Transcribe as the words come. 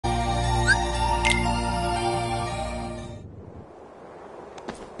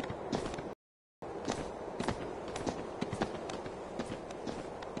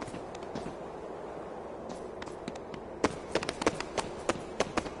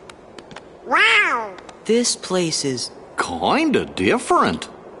Wow! This place is... kinda different.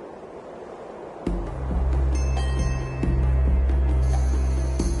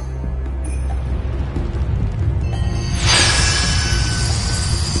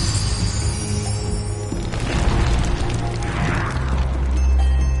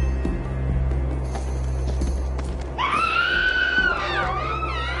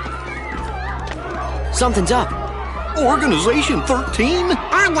 Something's up. Organization 13?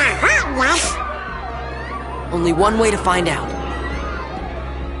 On the hot one! Only one way to find out.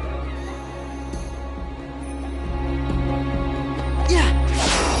 Yeah.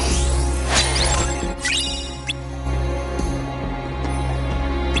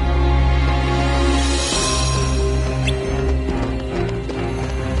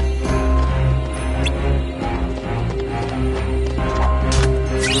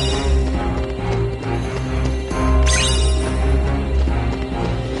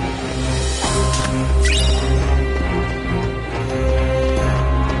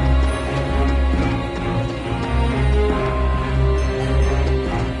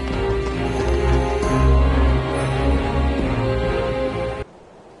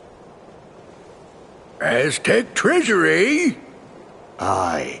 Aztec treasure, eh?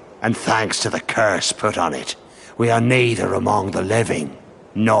 Aye, and thanks to the curse put on it, we are neither among the living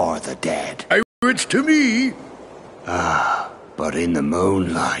nor the dead. It's to me. But in the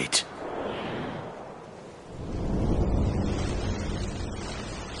moonlight...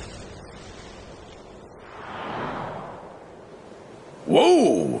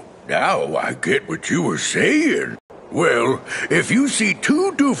 Whoa! Now I get what you were saying. Well, if you see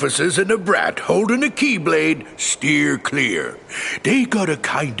two doofuses and a brat holding a keyblade, steer clear. They got a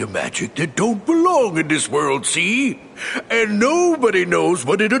kind of magic that don't belong in this world, see? And nobody knows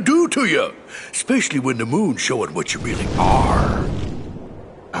what it'll do to you, especially when the moon's showing what you really are.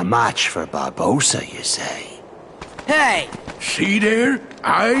 A match for Barbossa, you say? Hey! See there?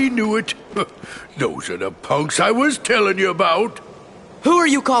 I knew it. Those are the punks I was telling you about. Who are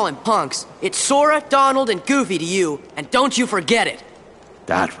you calling punks? It's Sora, Donald, and Goofy to you, and don't you forget it.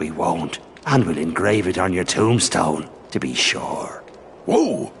 That we won't, and we'll engrave it on your tombstone, to be sure.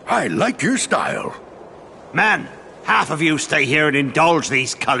 Whoa, I like your style. Men, half of you stay here and indulge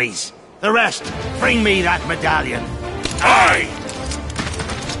these cullies. The rest, bring me that medallion. Aye!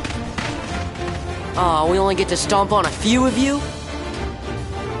 Aw, we only get to stomp on a few of you?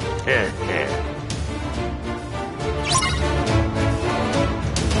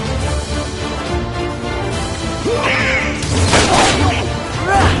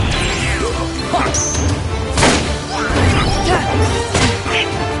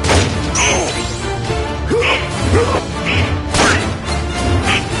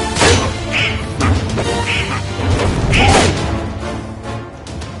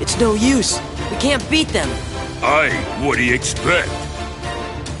 It's no use. We can't beat them. Aye, what do you expect?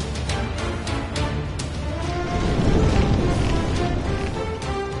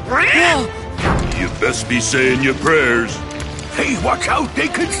 You best be saying your prayers. Hey, watch out, they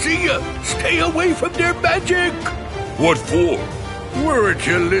can see you. Stay away from their magic. What for? Weren't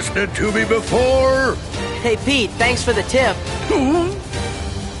you listening to me before? Hey, Pete, thanks for the tip.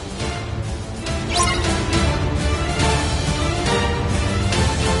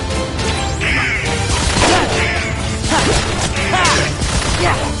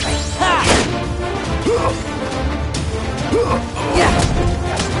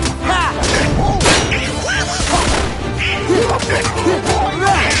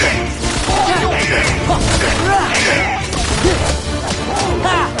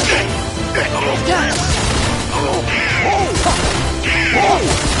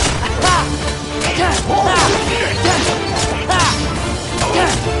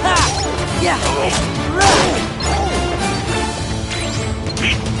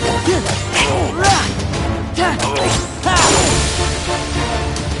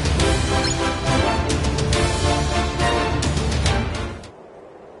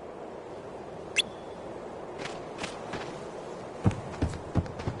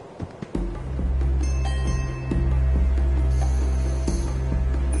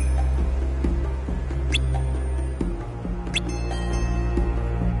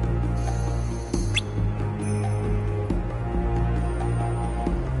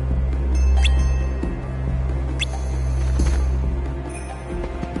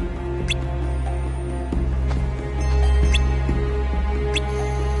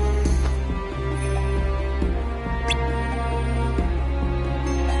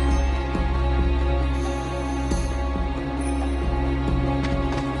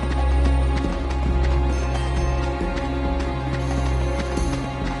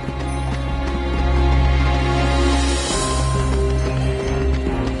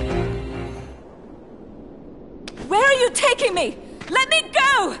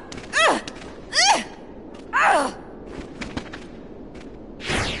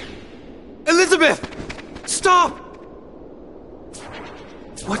 Elizabeth! Stop!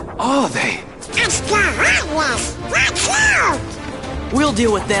 What are they? It's the Highwest! Watch out! We'll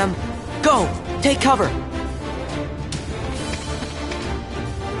deal with them. Go! Take cover!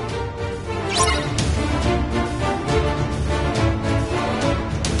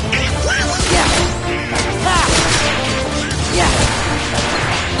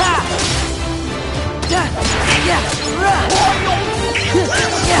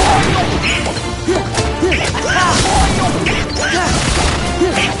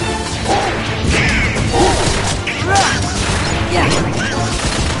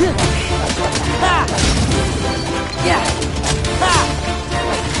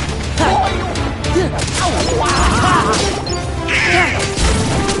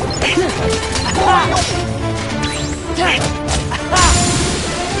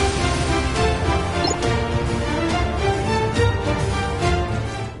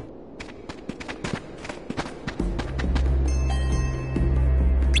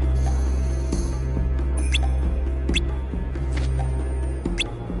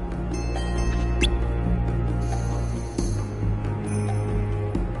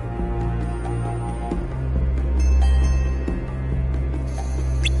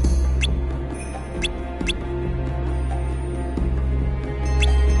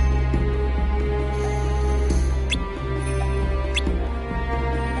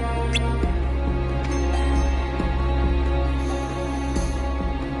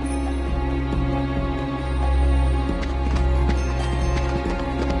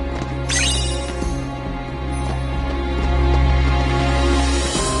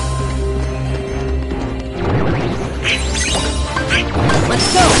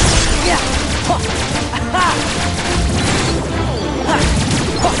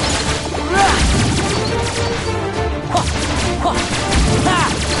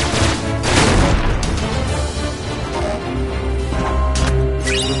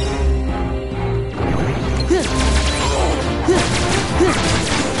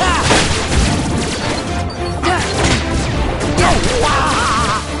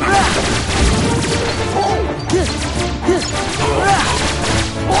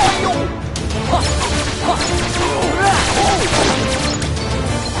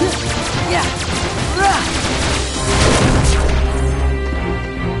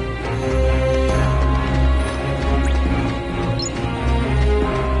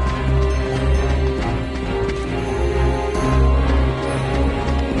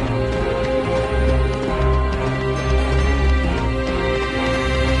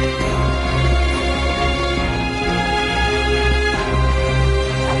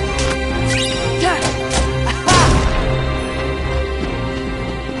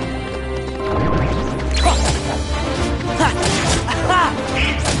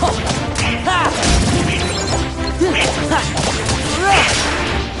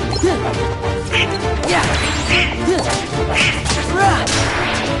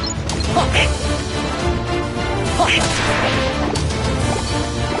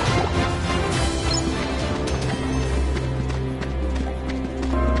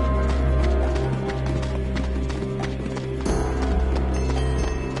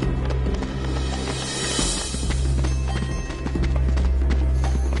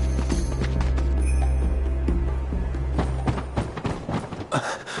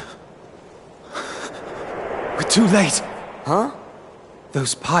 Too late. Huh?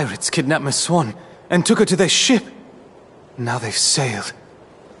 Those pirates kidnapped Miss Swan and took her to their ship. Now they've sailed,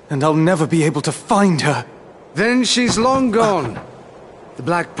 and I'll never be able to find her. Then she's long gone. The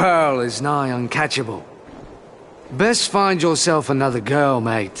Black Pearl is nigh uncatchable. Best find yourself another girl,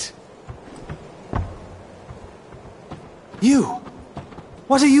 mate. You?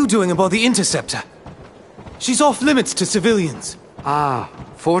 What are you doing aboard the Interceptor? She's off limits to civilians. Ah,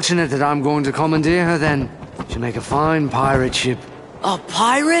 fortunate that I'm going to commandeer her then. She'll make a fine pirate ship. A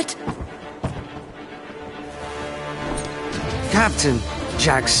pirate? Captain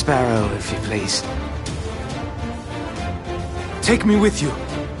Jack Sparrow, if you please. Take me with you.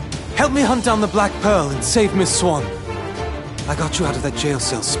 Help me hunt down the Black Pearl and save Miss Swan. I got you out of that jail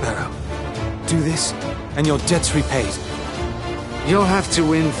cell, Sparrow. Do this, and your debt's repaid. You'll have to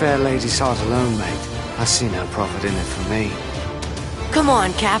win fair lady's heart alone, mate. I see no profit in it for me. Come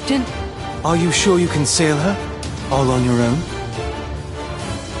on, Captain. Are you sure you can sail her? All on your own?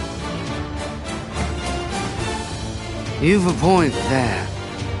 You've a point there.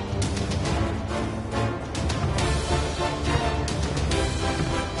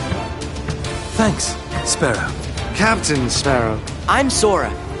 Thanks, Sparrow. Captain Sparrow. I'm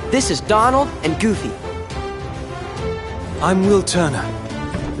Sora. This is Donald and Goofy. I'm Will Turner.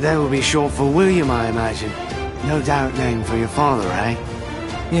 That will be short for William, I imagine. No doubt named for your father, eh?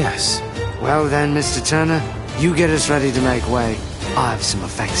 Yes. Well then, Mr. Turner, you get us ready to make way. I have some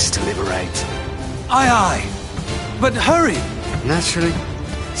effects to liberate. Aye, aye. But hurry! Naturally.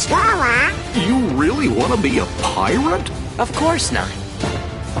 Slower. You really want to be a pirate? Of course not.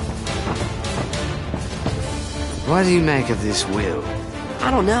 What do you make of this will?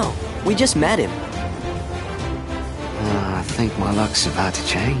 I don't know. We just met him. I think my luck's about to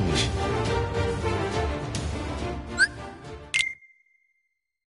change.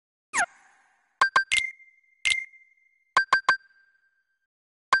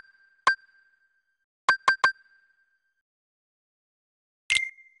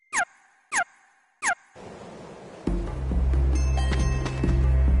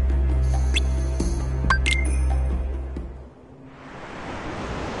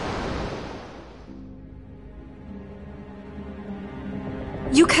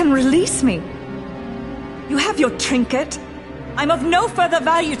 You can release me. You have your trinket. I'm of no further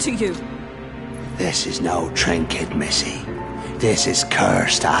value to you. This is no trinket, Missy. This is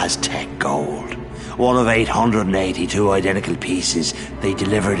cursed Aztec gold. One of 882 identical pieces they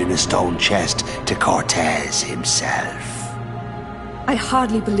delivered in a stone chest to Cortez himself. I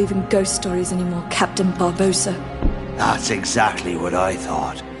hardly believe in ghost stories anymore, Captain Barbosa. That's exactly what I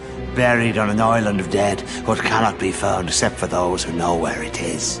thought. Buried on an island of dead, what cannot be found except for those who know where it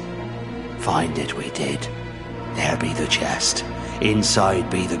is. Find it we did. There be the chest. Inside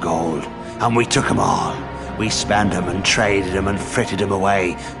be the gold. And we took 'em all. We spent 'em and traded 'em and fritted 'em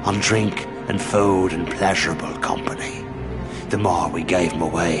away on drink and food and pleasurable company. The more we gave 'em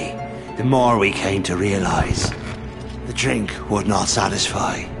away, the more we came to realize the drink would not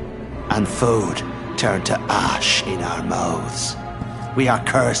satisfy, and food turned to ash in our mouths. We are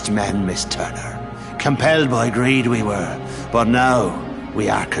cursed men, Miss Turner. Compelled by greed we were, but now we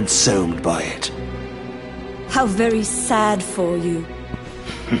are consumed by it. How very sad for you.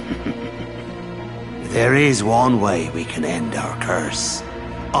 There is one way we can end our curse.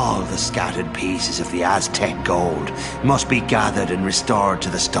 All the scattered pieces of the Aztec gold must be gathered and restored to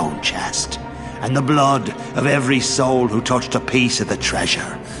the stone chest, and the blood of every soul who touched a piece of the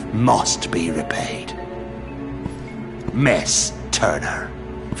treasure must be repaid. Miss Turner,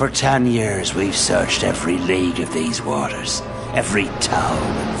 for 10 years we've searched every league of these waters, every town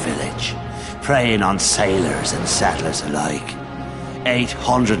and village, preying on sailors and settlers alike.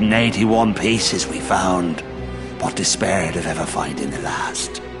 881 pieces we found, but despaired of ever finding the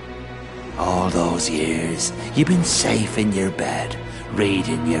last. All those years, you've been safe in your bed,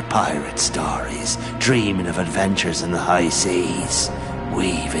 reading your pirate stories, dreaming of adventures in the high seas.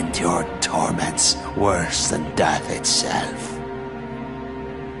 We've endured torments worse than death itself.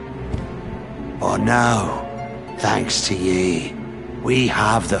 But now, thanks to ye, we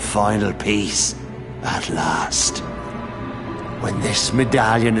have the final piece at last. When this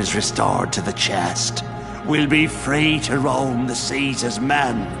medallion is restored to the chest, we'll be free to roam the seas as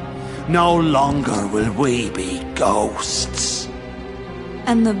men. No longer will we be ghosts.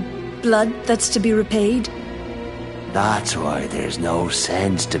 And the blood that's to be repaid? That's why there's no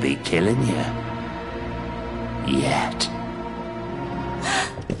sense to be killing you. Yet.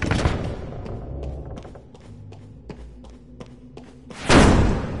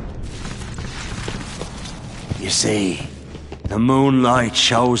 You see, the moonlight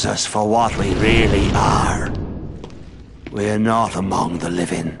shows us for what we really are. We're not among the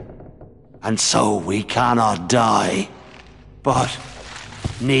living, and so we cannot die. But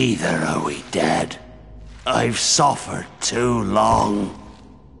neither are we dead. I've suffered too long.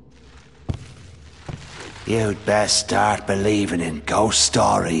 You'd best start believing in ghost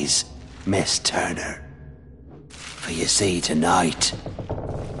stories, Miss Turner. For you see, tonight,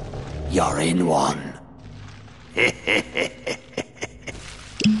 you're in one.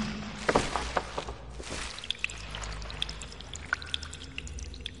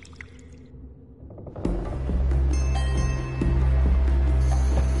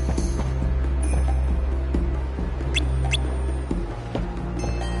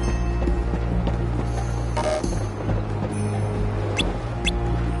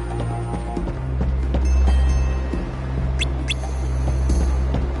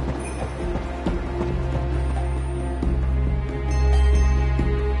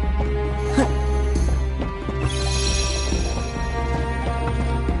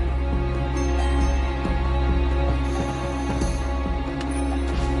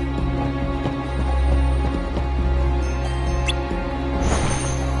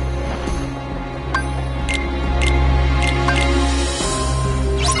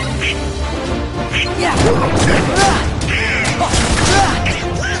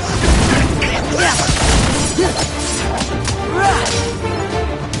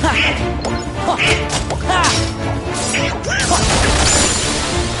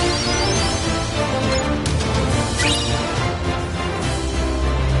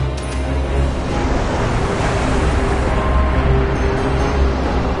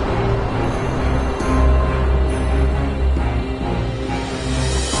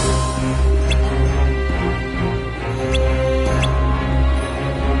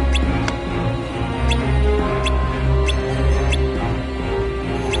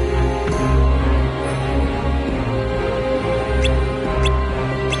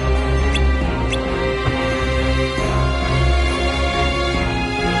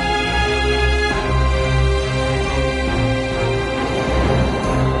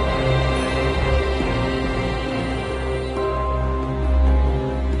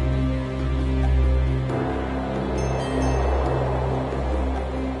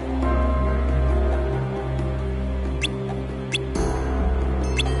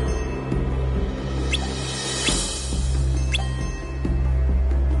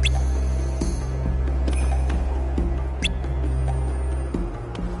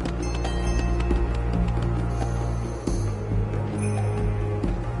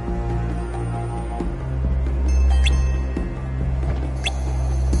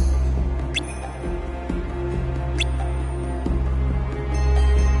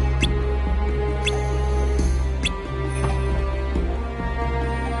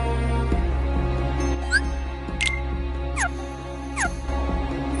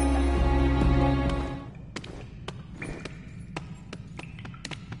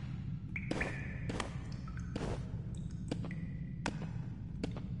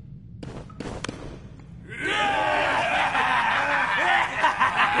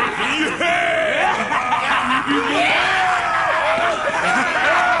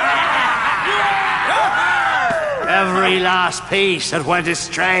 Every last piece that went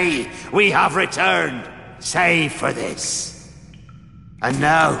astray, we have returned, save for this. And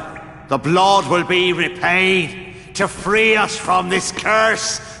now, the blood will be repaid to free us from this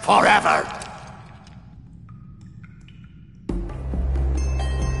curse forever.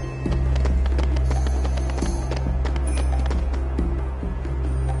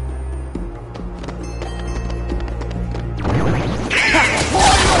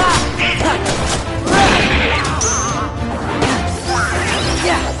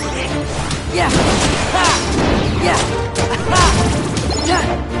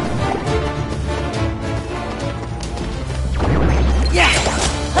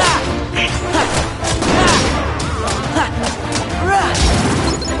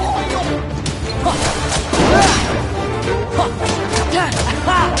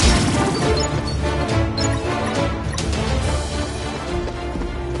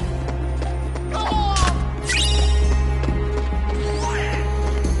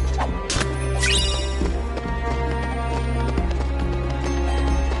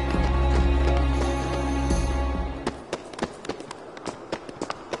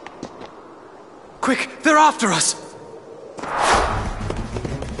 Quick, they're after us!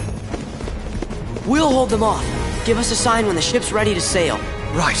 We'll hold them off. Give us a sign when the ship's ready to sail.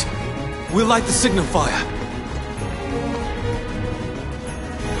 Right. We'll light the signal fire.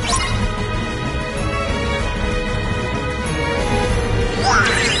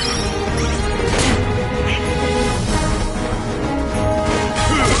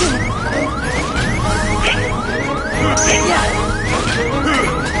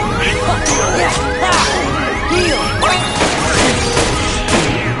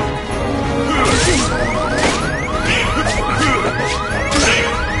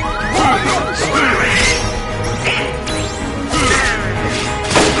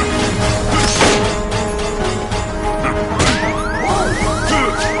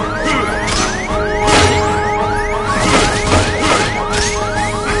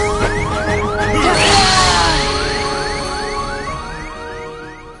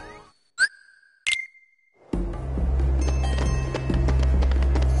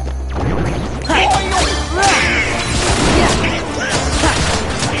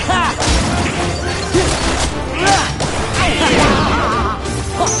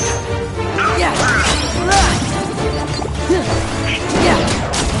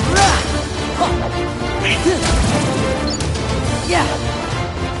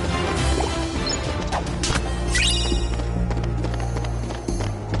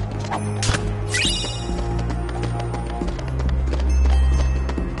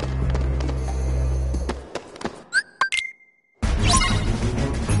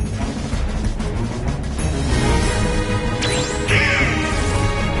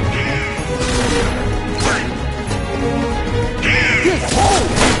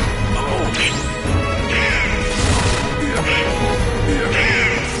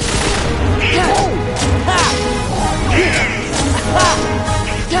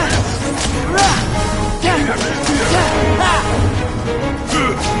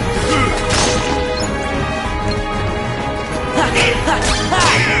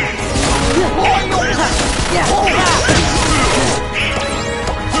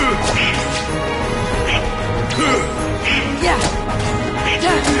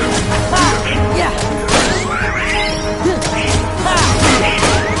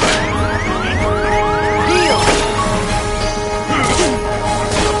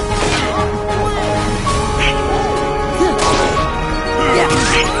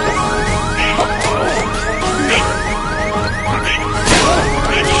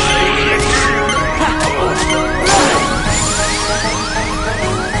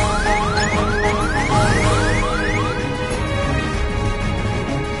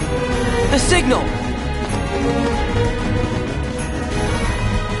 The signal!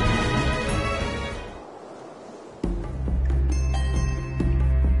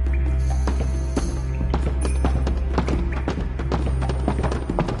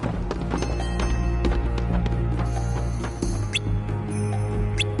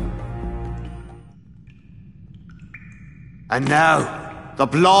 And now, the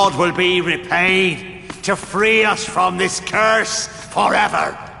blood will be repaid to free us from this curse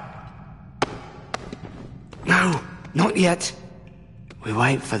forever. No, not yet. We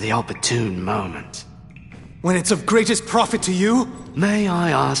wait for the opportune moment. When it's of greatest profit to you? May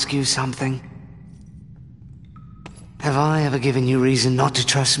I ask you something? Have I ever given you reason not to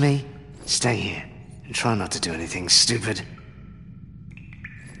trust me? Stay here, and try not to do anything stupid.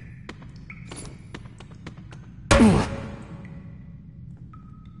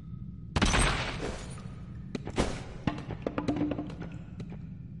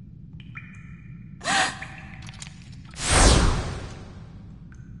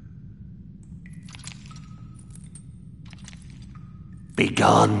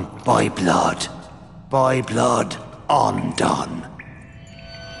 begun by blood undone.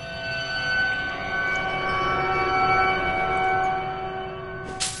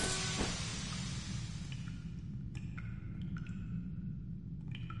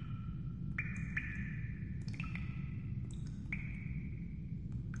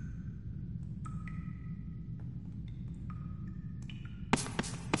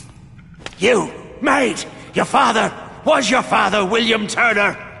 You, maid! Your father! Was your father William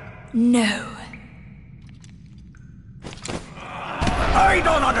Turner? No. I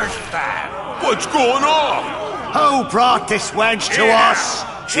don't understand. What's going on? Who brought this wench to us?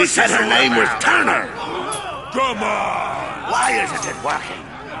 She said her name was Turner. Come on! Why isn't it working?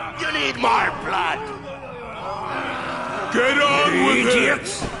 You need more blood. Get on with it!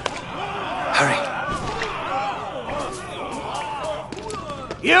 Idiots! Hurry.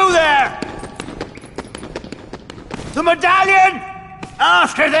 You there! The medallion!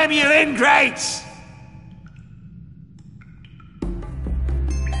 After them, you ingrates!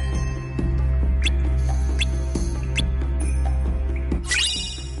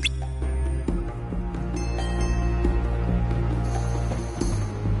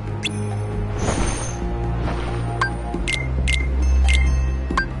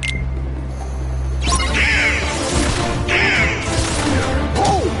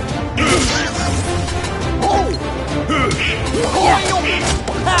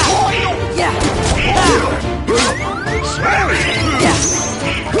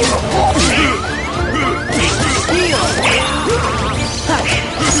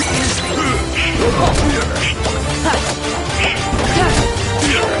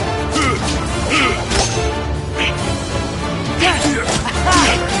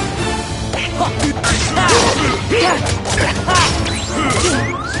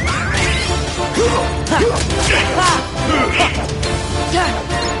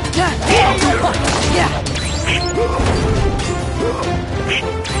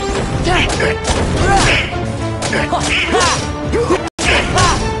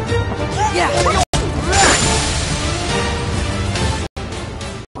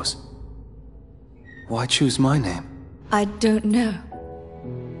 Why choose my name? I don't know.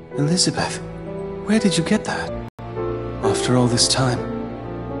 Elizabeth, where did you get that? After all this time,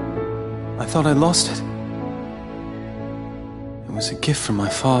 I thought I lost it. It was a gift from my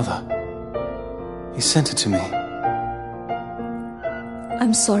father. He sent it to me.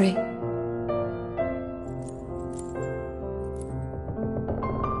 I'm sorry.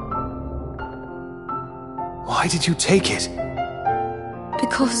 Why did you take it?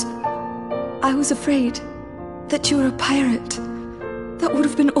 Because I was afraid that you were a pirate. That would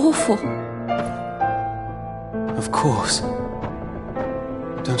have been awful. Of course.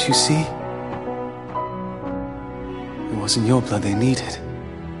 Don't you see? It wasn't your blood they needed.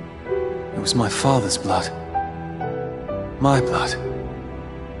 It was my father's blood. My blood.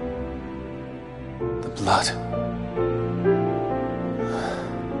 The blood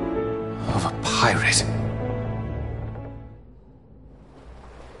of a pirate.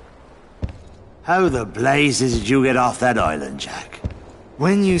 How the blazes did you get off that island, Jack?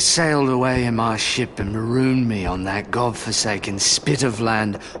 When you sailed away in my ship and marooned me on that godforsaken spit of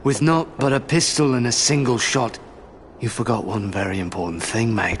land with naught but a pistol and a single shot, you forgot one very important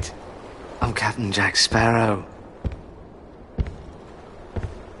thing, mate. I'm Captain Jack Sparrow.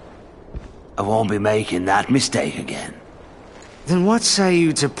 I won't be making that mistake again. Then what say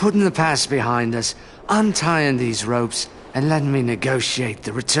you to putting the past behind us, untying these ropes, and letting me negotiate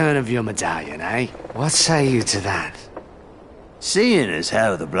the return of your medallion, eh? What say you to that? Seeing as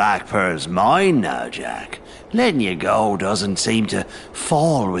how the Black Pearl's mine now, Jack, letting you go doesn't seem to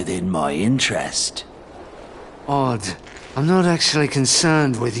fall within my interest. Odd. I'm not actually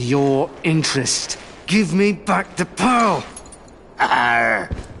concerned with your interest. Give me back the pearl! Arr!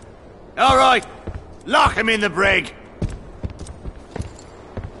 All right, lock him in the brig.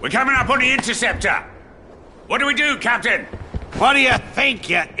 We're coming up on the interceptor. What do we do, Captain? What do you think,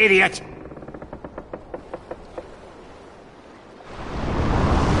 you idiot?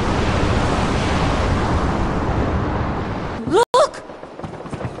 Look!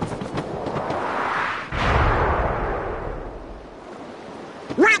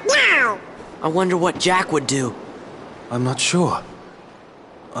 What now? I wonder what Jack would do. I'm not sure.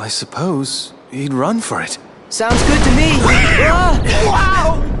 I suppose he'd run for it. Sounds good to me.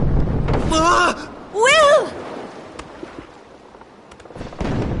 Will!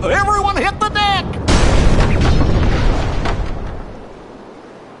 Everyone hit the deck!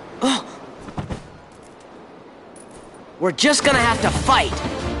 We're just gonna have to fight.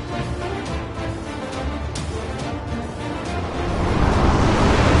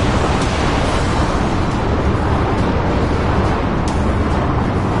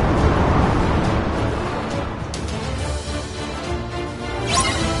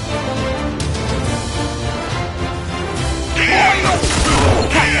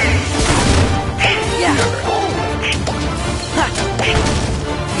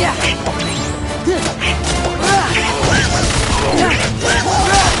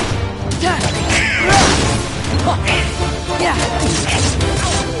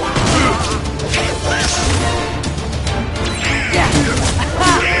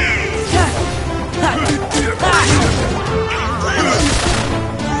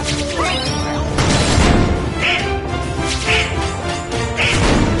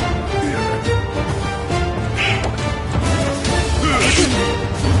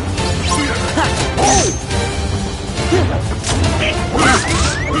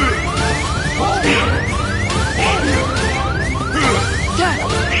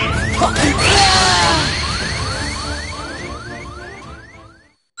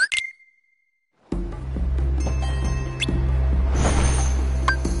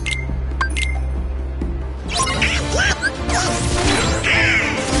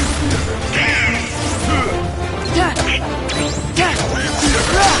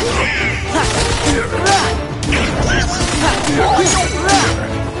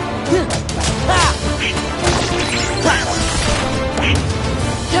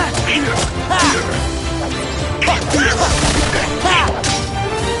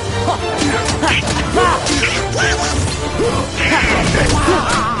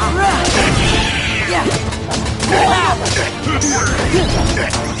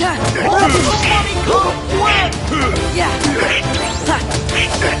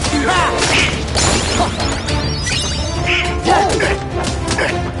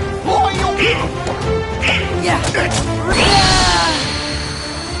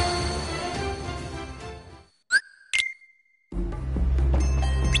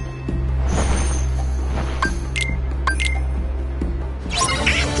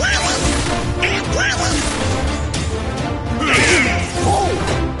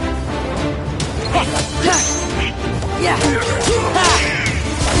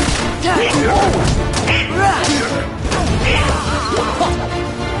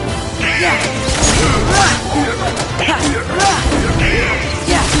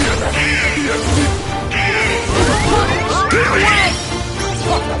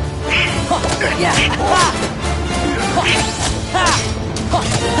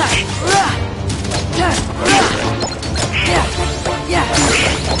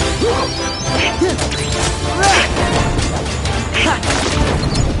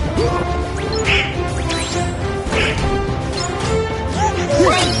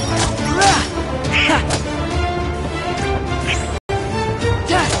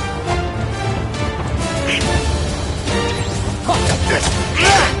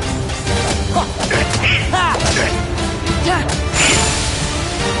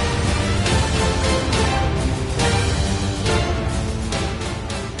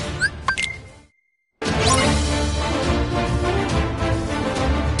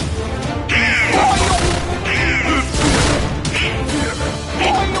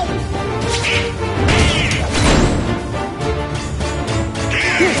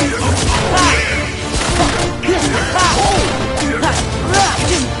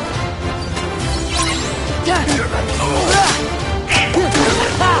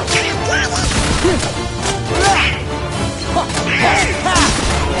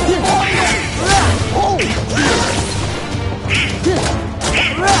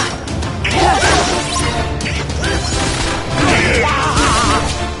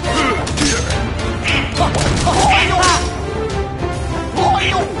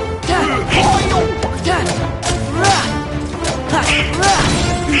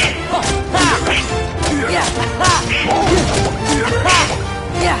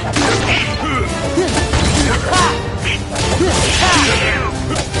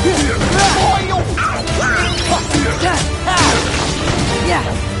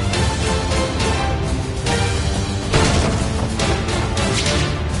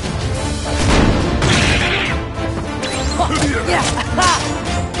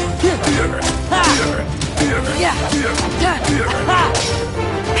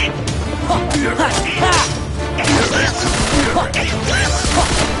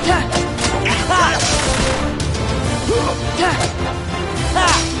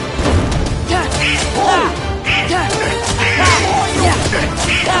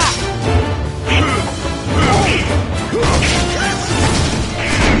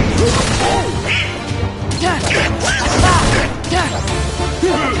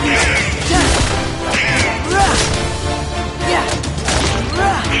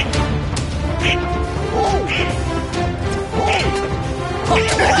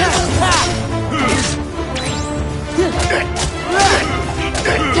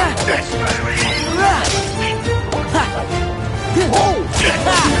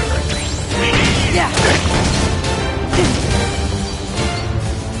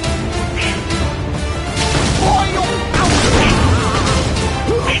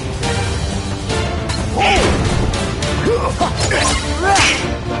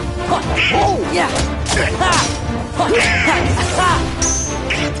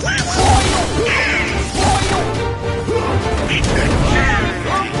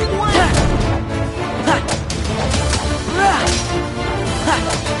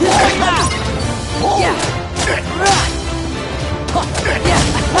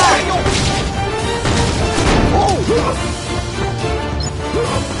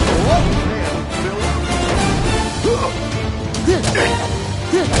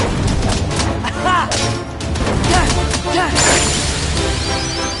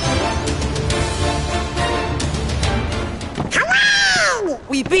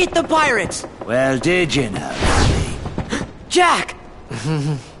 beat the pirates! Well, did you now, Daddy? Jack!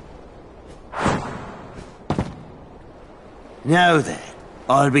 Now then,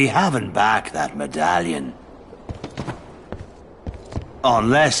 I'll be having back that medallion.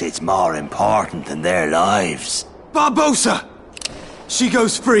 Unless it's more important than their lives. Barbossa! She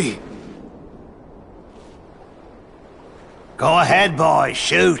goes free. Go ahead, boy,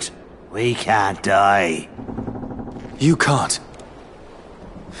 shoot. We can't die. You can't.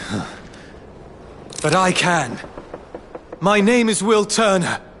 But I can. My name is Will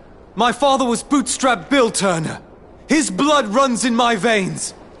Turner. My father was Bootstrap Bill Turner. His blood runs in my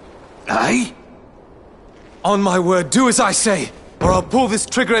veins. Aye? On my word, do as I say, or I'll pull this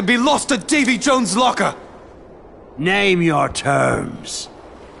trigger and be lost at Davy Jones' locker. Name your terms,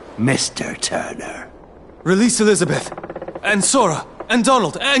 Mr. Turner. Release Elizabeth, and Sora, and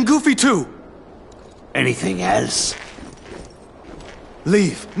Donald, and Goofy too. Anything else?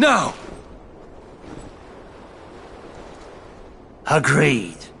 Leave, now!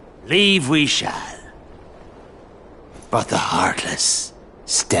 Agreed. Leave we shall. But the Heartless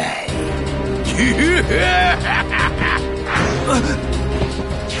stay.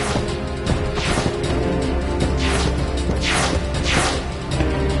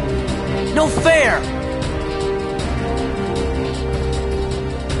 No fair!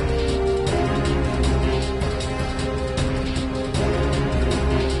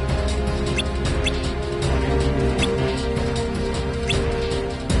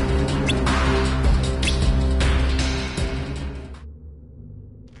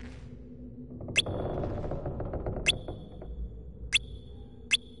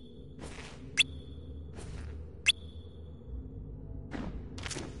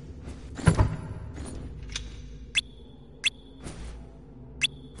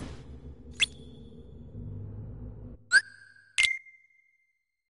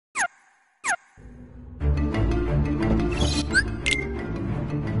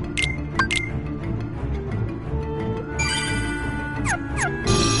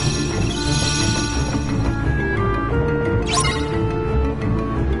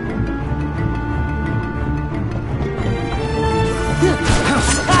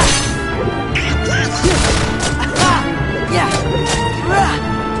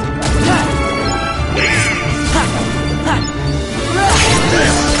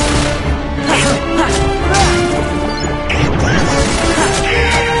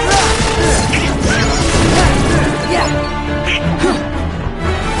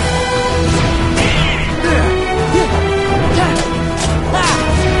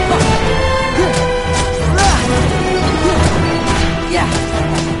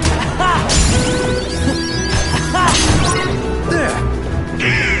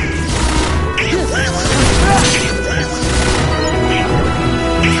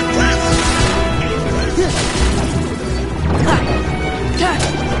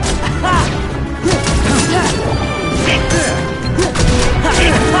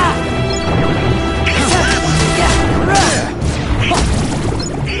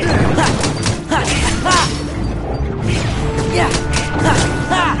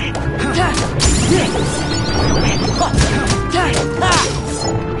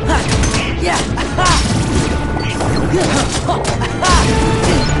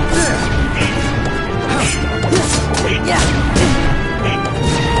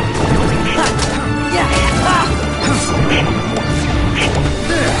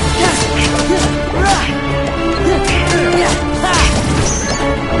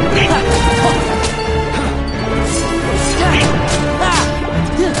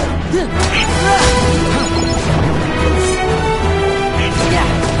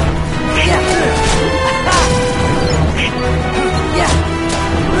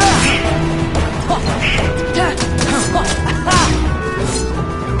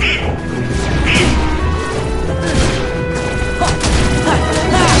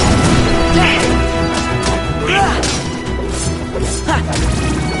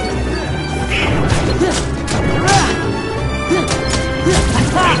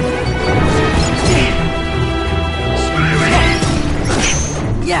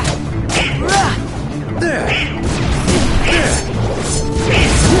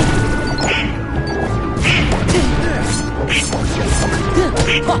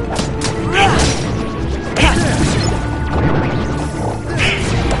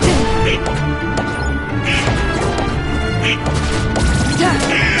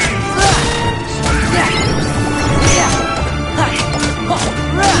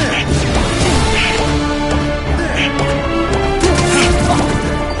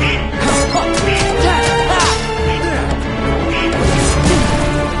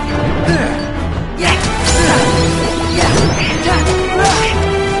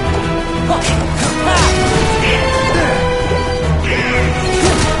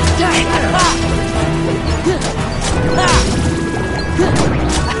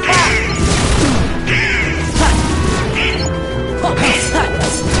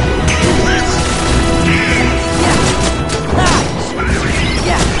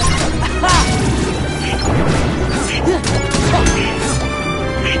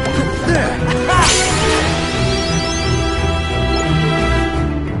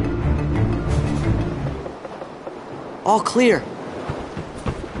 All clear.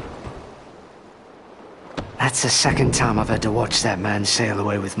 That's the second time I've had to watch that man sail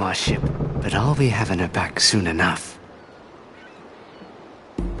away with my ship, but I'll be having her back soon enough.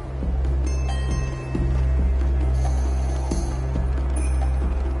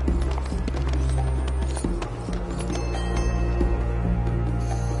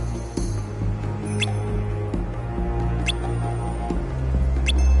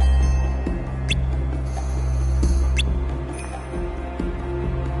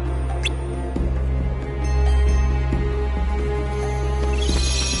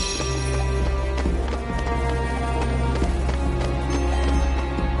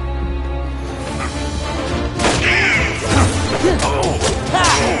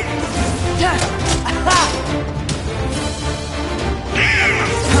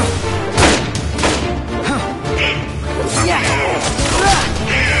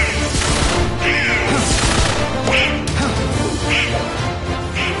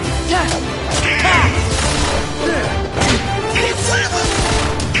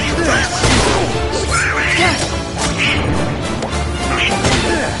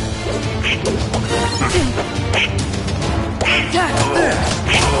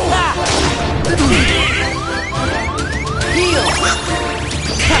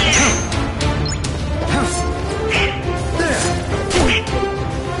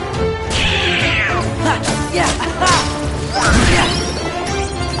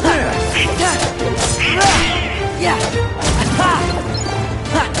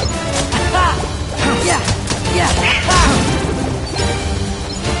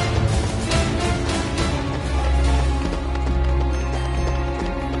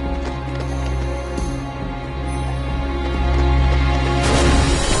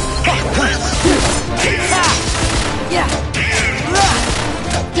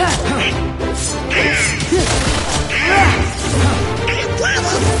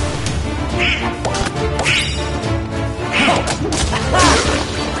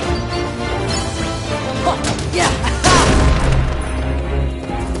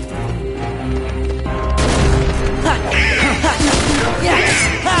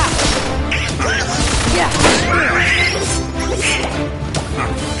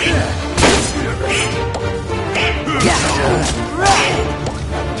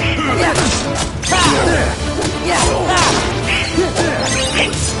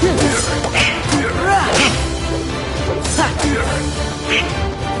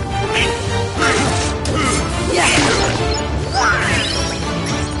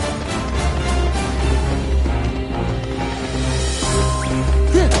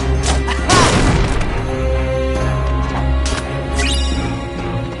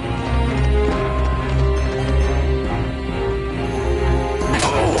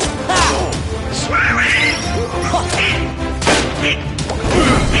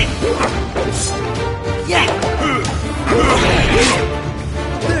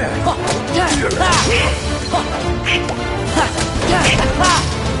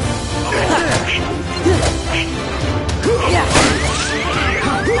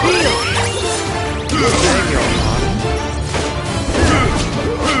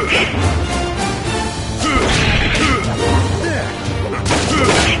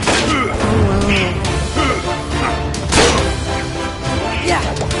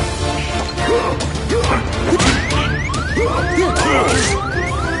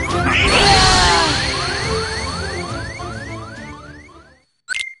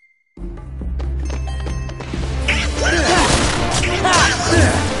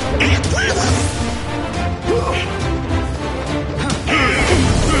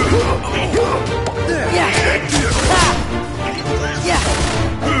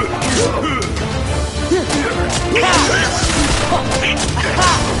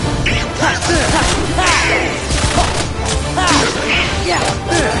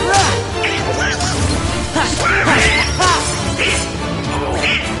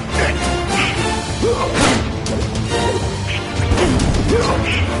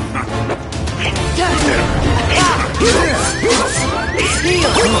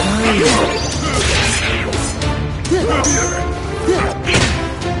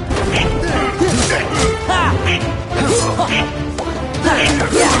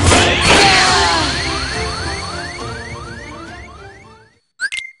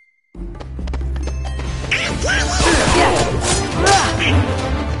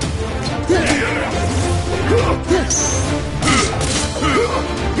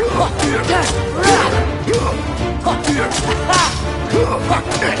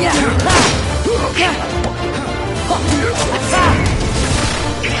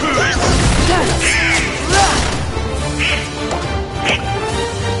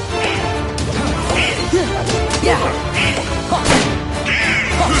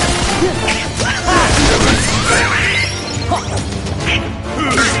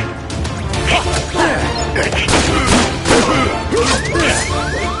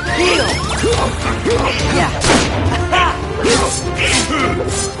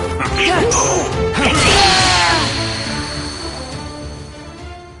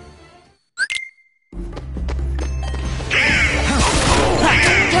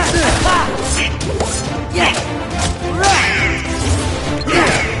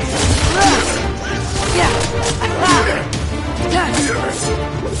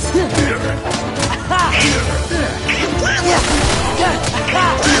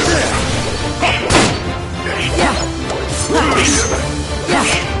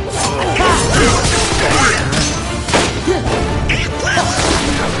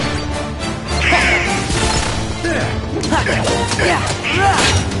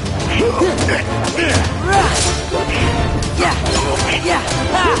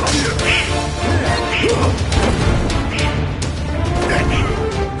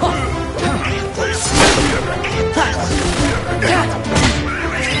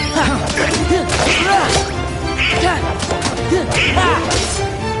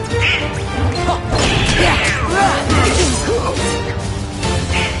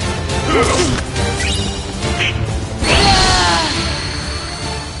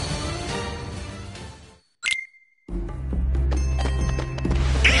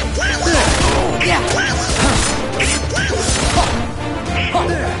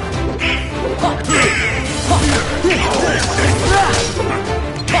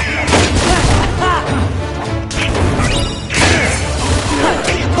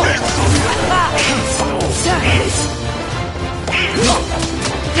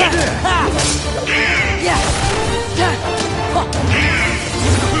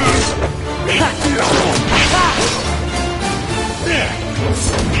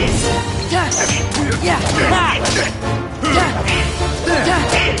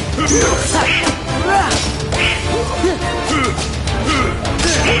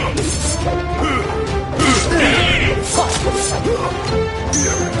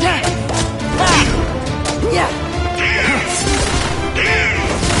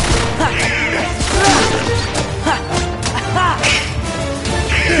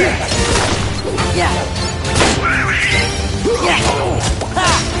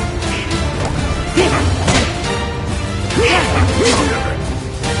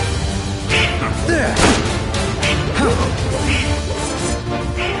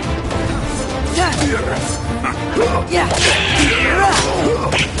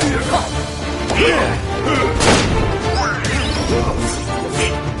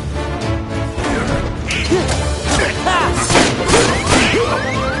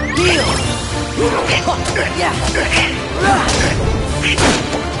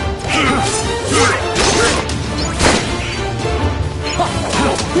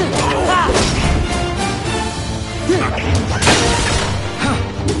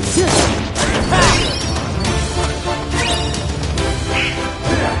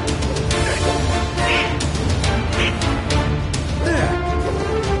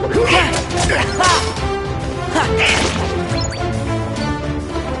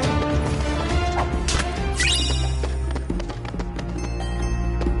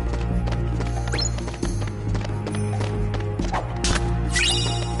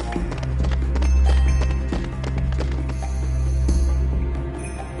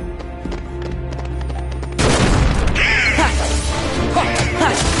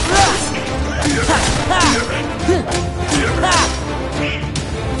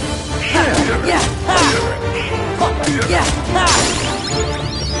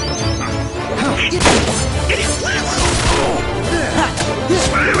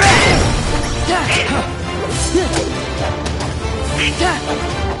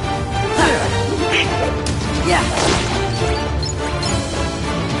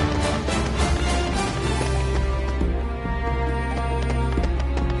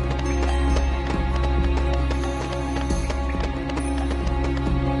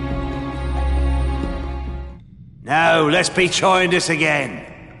 Now, let's be joined us again.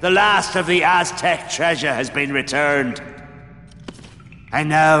 The last of the Aztec treasure has been returned. And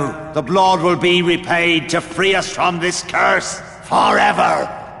now, the blood will be repaid to free us from this curse forever.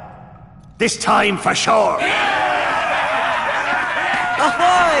 This time for sure.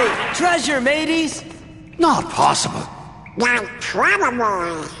 Ahoy! Treasure, mateys! Not possible. Not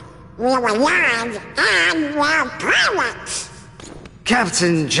probable. We're alive and we're pirates.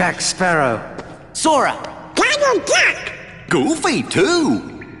 Captain Jack Sparrow. Sora! Donald Duck! Goofy,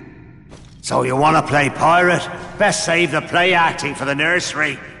 too. So you want to play pirate? Best save the play acting for the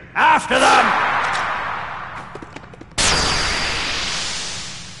nursery. After them!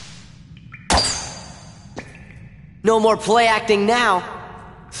 No more play acting now.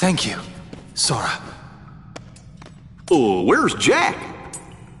 Thank you, Sora. Oh, where's Jack?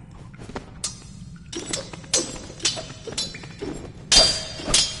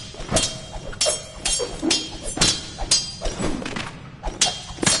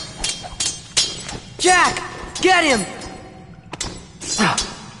 Jack! Get him!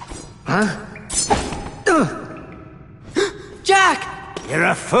 Huh? Jack! You're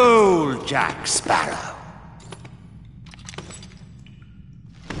a fool, Jack Sparrow.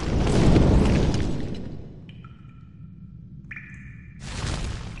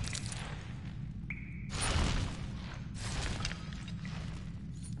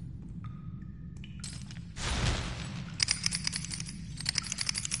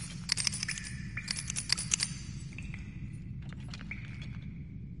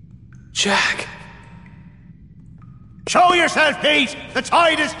 Jack! Show yourself, Pete! The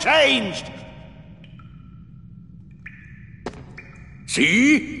tide has changed!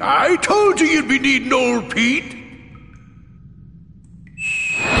 See? I told you you'd be needing old Pete.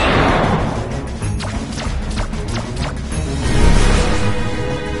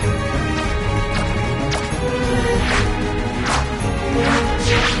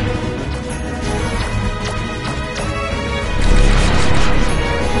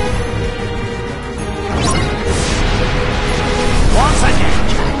 Once again,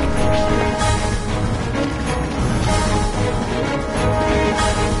 Jack.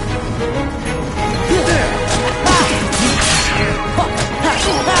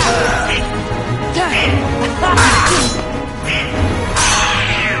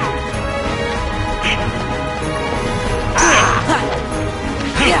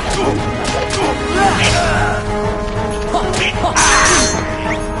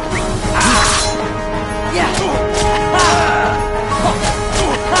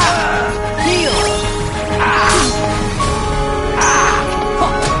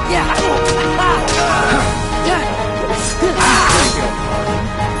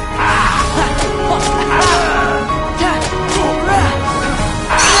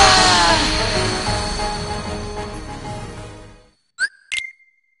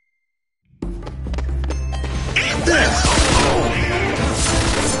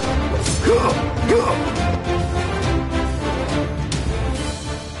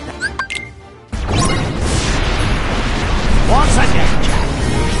 Once again, Jack.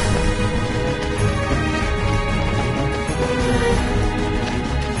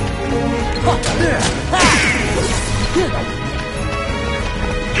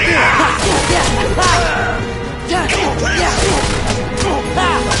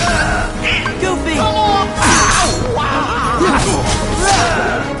 Goofy!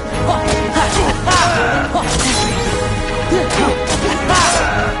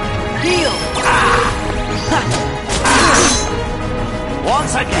 Heal!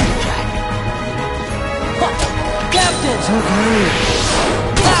 Once again, Jack. Captain! Okay.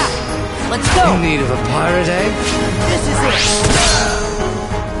 Let's go! In need of a pirate egg? This is it!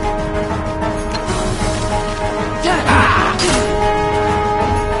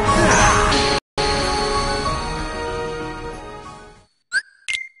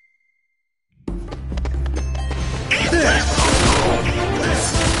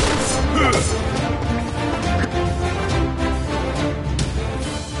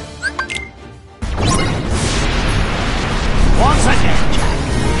 Once again, Jack.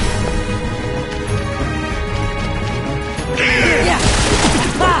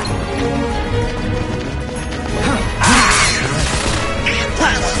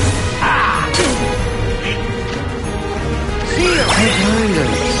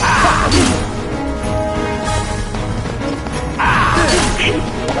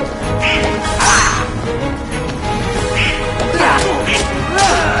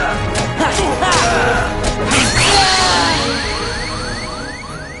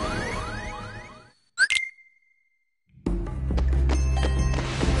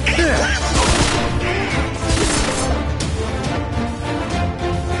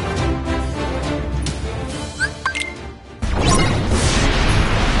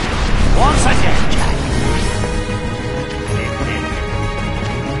 Once again, Jack.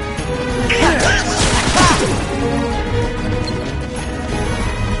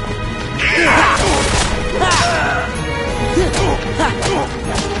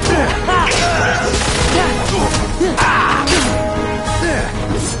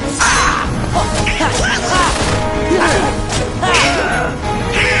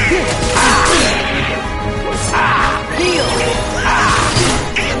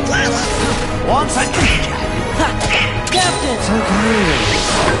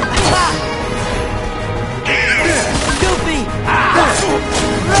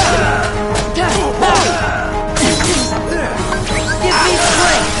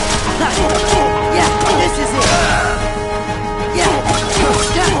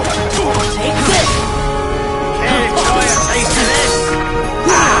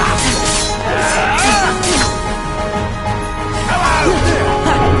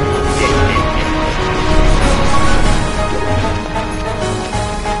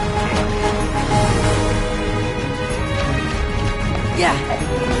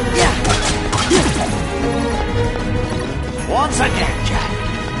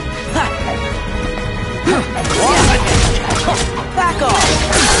 Back off!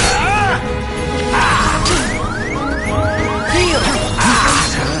 Feel it!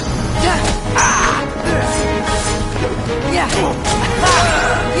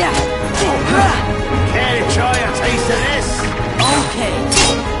 Yeah! Care to try a taste of this? Okay.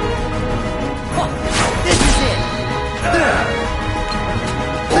 This is it!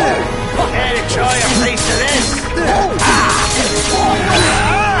 Care to try a taste of this?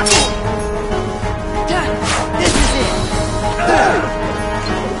 This is it!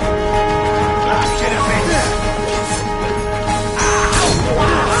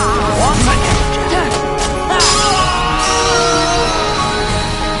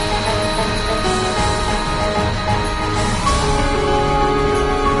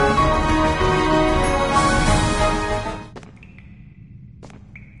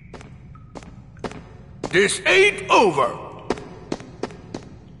 This ain't over.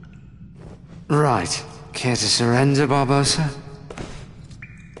 Right. Care to surrender, Barbosa?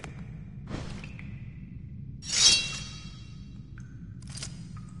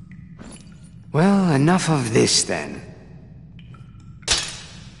 Well, enough of this then.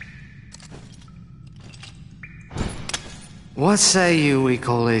 What say you we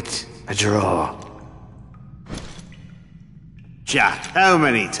call it a draw? Jack, how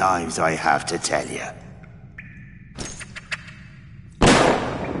many times do I have to tell you?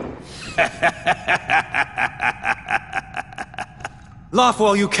 Laugh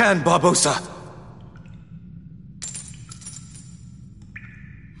while you can, Barbosa.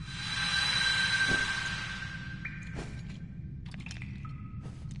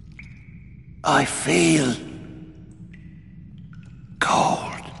 I feel cold.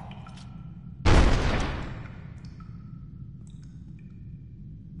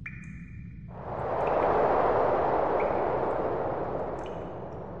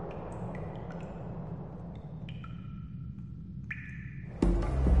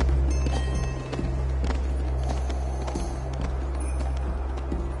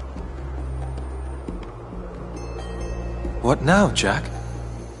 What now, Jack?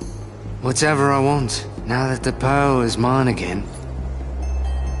 Whatever I want, now that the pearl is mine again.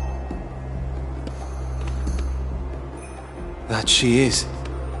 That she is.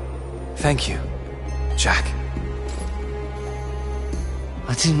 Thank you, Jack.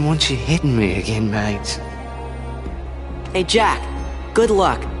 I didn't want you hitting me again, mate. Hey, Jack. Good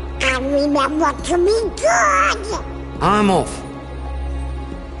luck. And remember to be good. I'm off.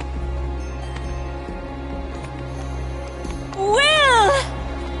 Will!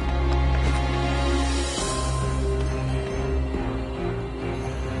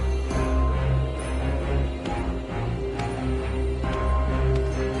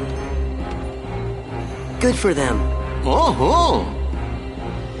 Good for them. Uh-huh.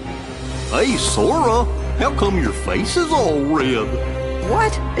 Hey, Sora, how come your face is all red?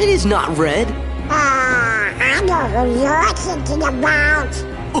 What? It is not red. I know who you're thinking about.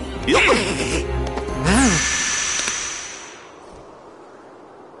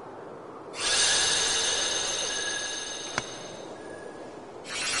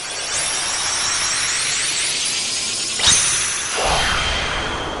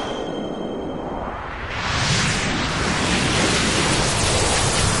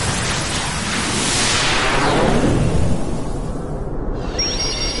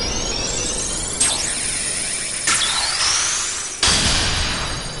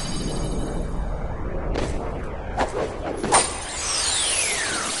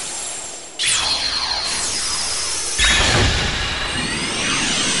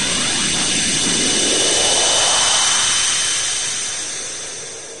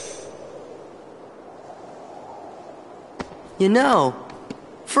 You know,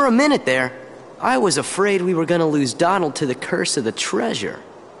 for a minute there, I was afraid we were gonna lose Donald to the curse of the treasure.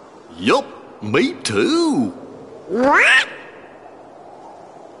 Yup, me too. What?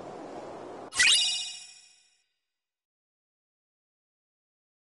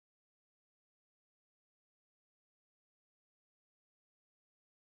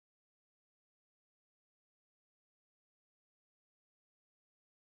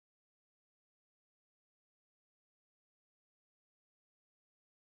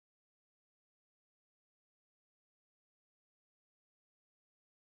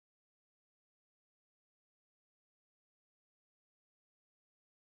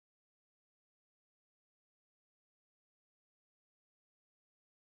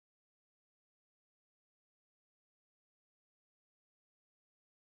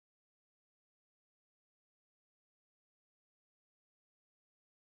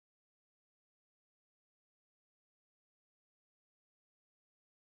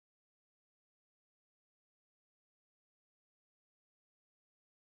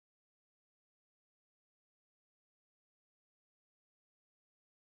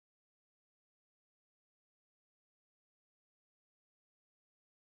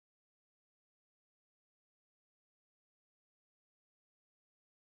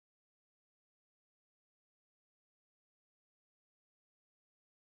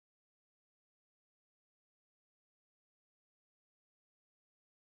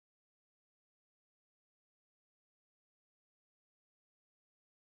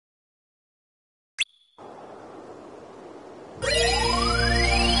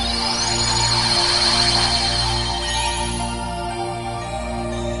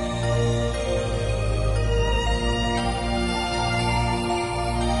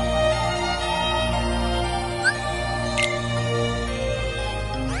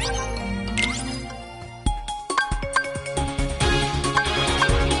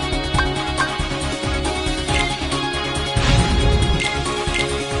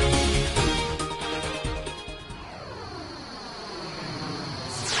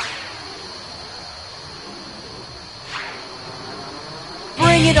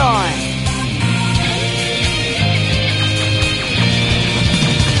 Bring it on!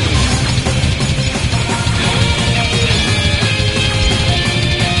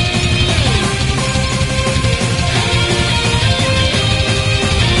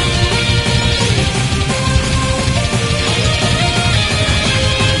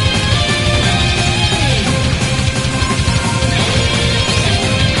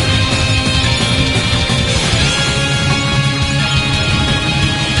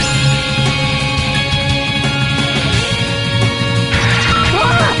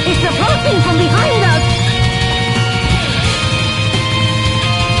 From behind us!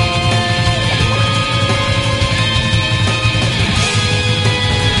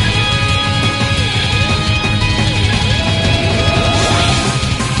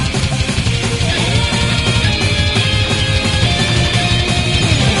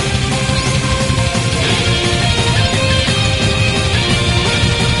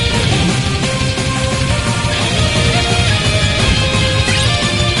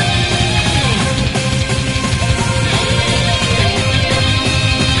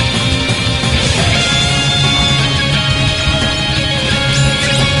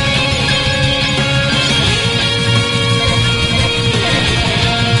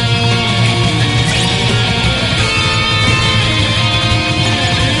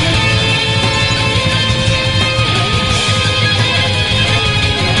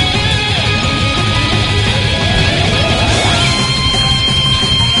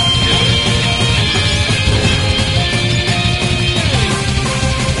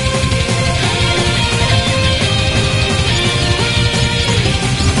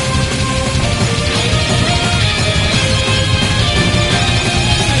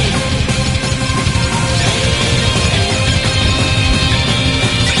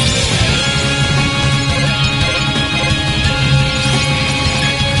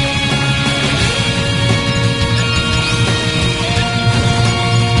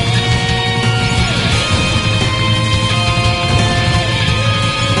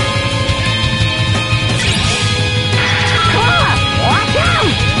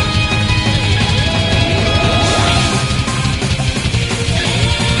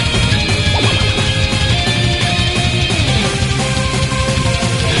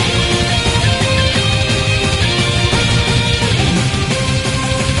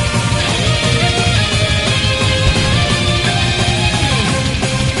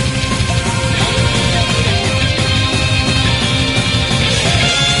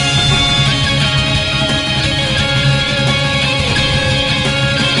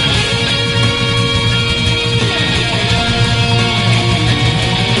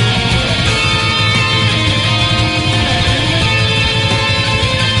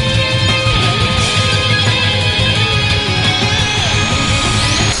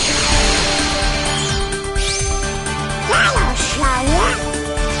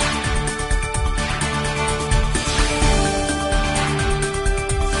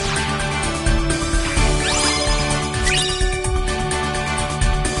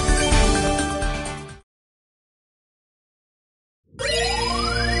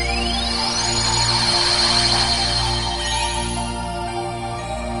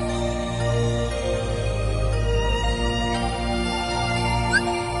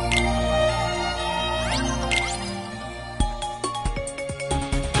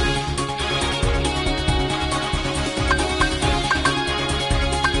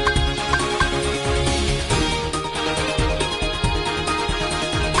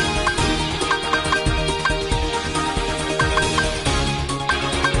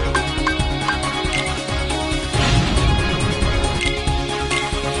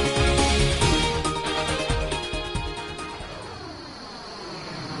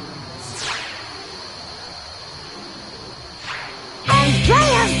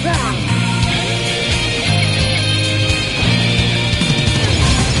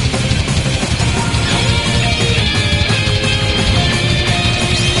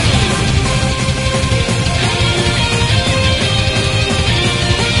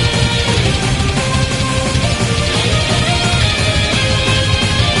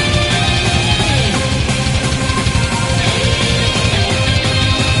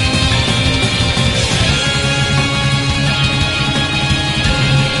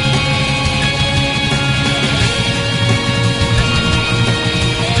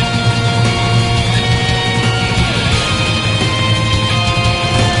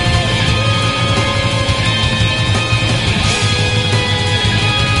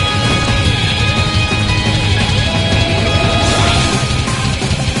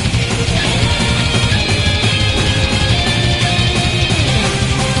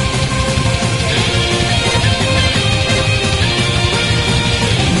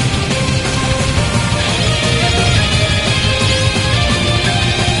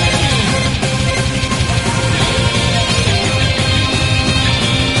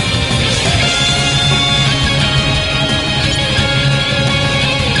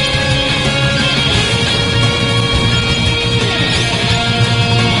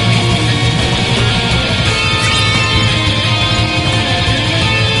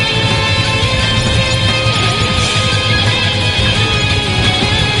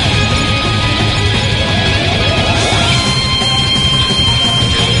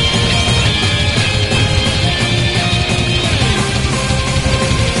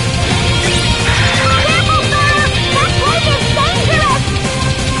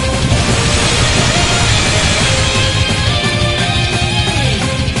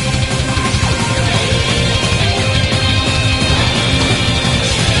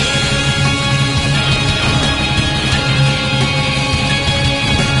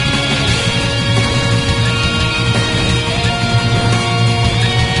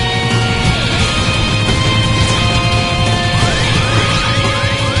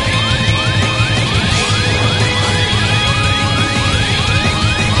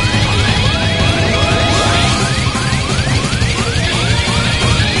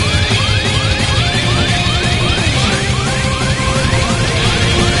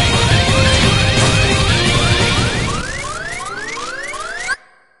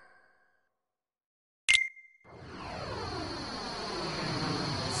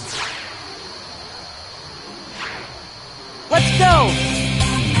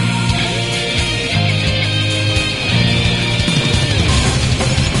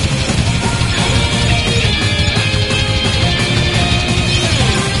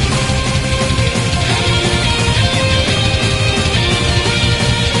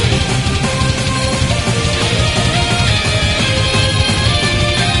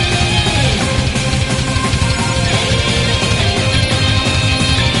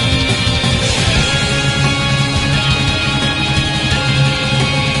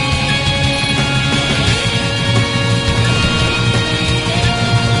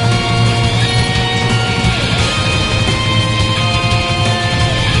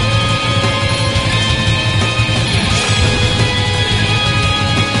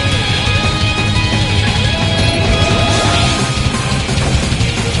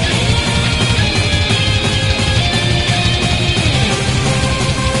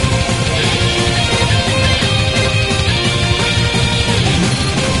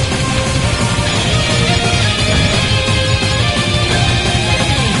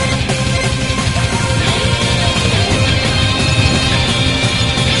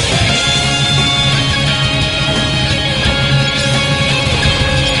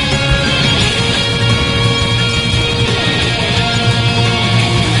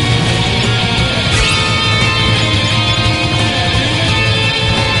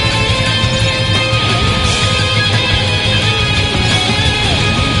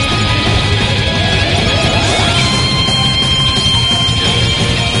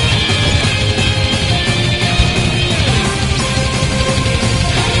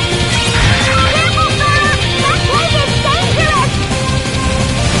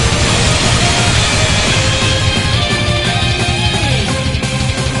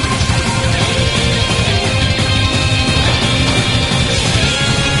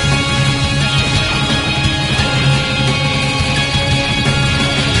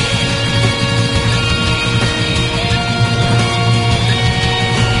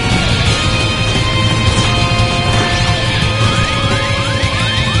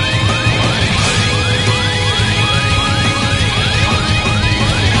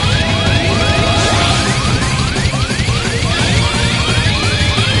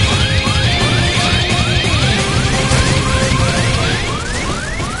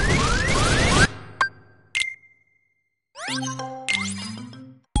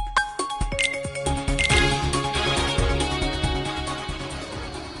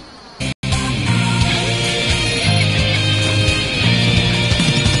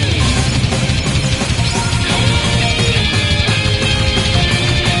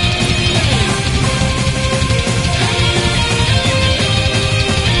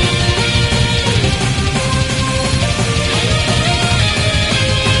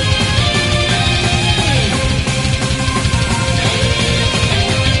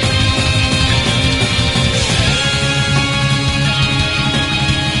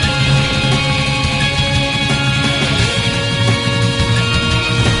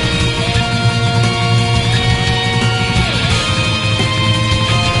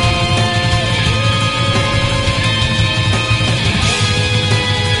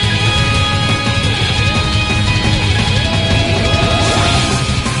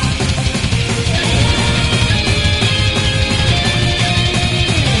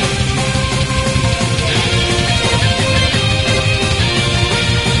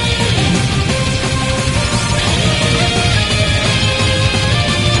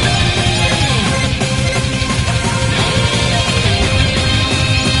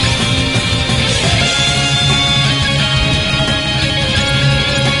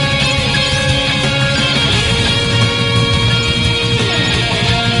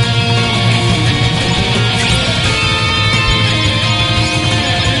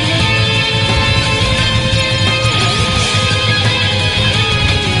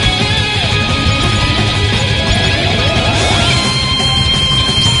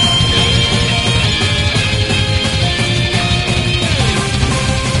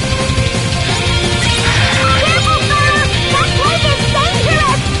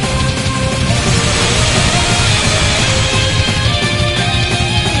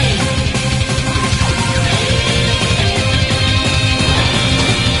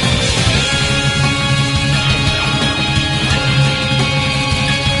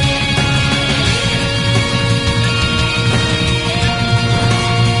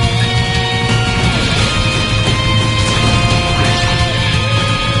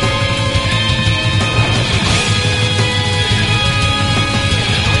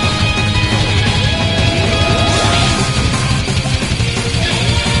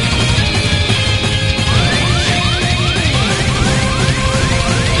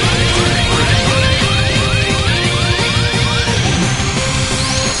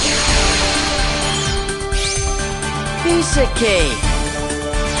 Curiosity!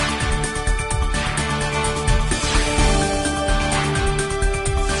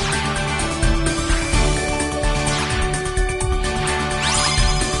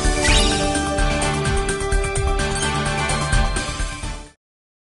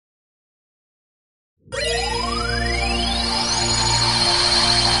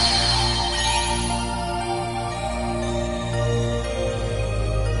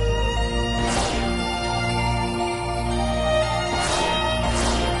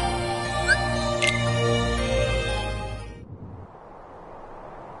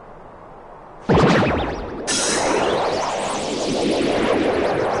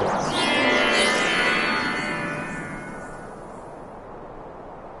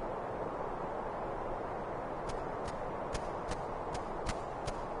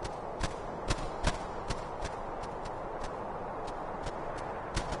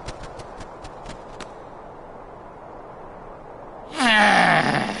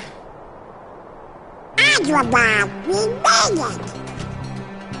 Agrabah, we made it!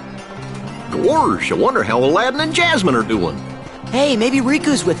 Gosh, I wonder how Aladdin and Jasmine are doing. Hey, maybe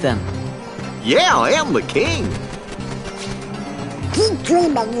Riku's with them. Yeah, I am the king. Keep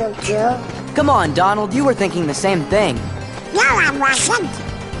dreaming, you two. Come on, Donald, you were thinking the same thing. No, I wasn't.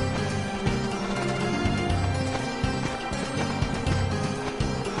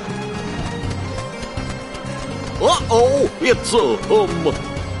 Uh-oh, it's a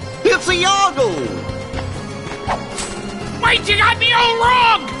Iago! Wait, you got me all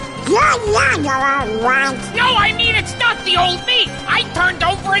wrong! You're young, all right. No, I mean, it's not the old me. I turned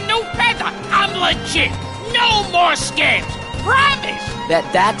over a new feather. I'm legit. No more scams. Promise.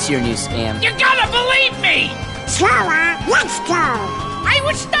 That's your new scam. You gotta believe me. So, let's go. I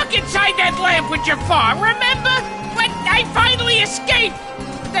was stuck inside that lamp with Jafar, remember? But I finally escaped.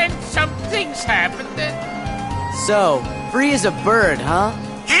 Then some things happened and... So, free as a bird, huh?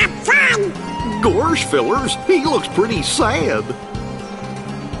 Have fun. Gosh, fellers, he looks pretty sad.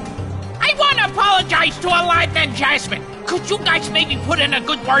 I want to apologize to Aladdin and Jasmine. Could you guys maybe put in a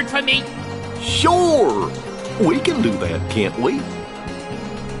good word for me? Sure, we can do that, can't we?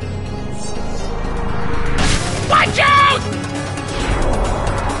 Watch out!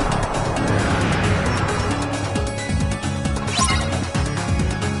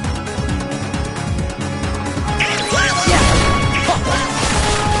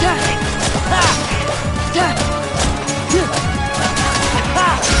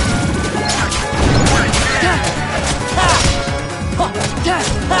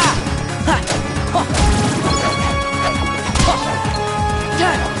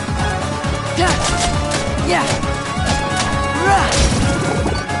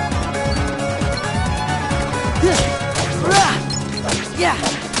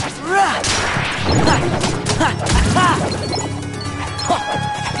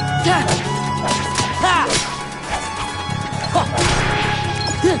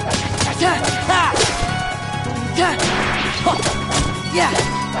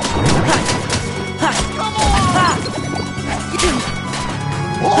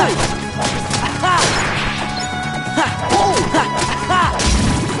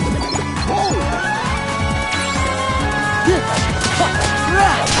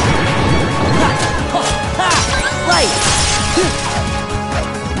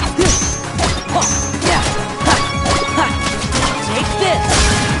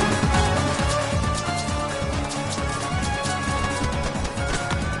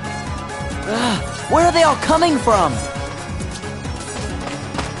 Where are they all coming from?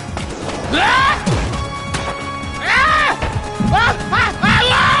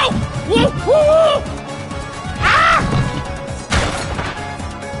 Hello! Woo, woo, woo!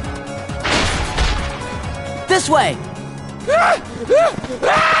 This way!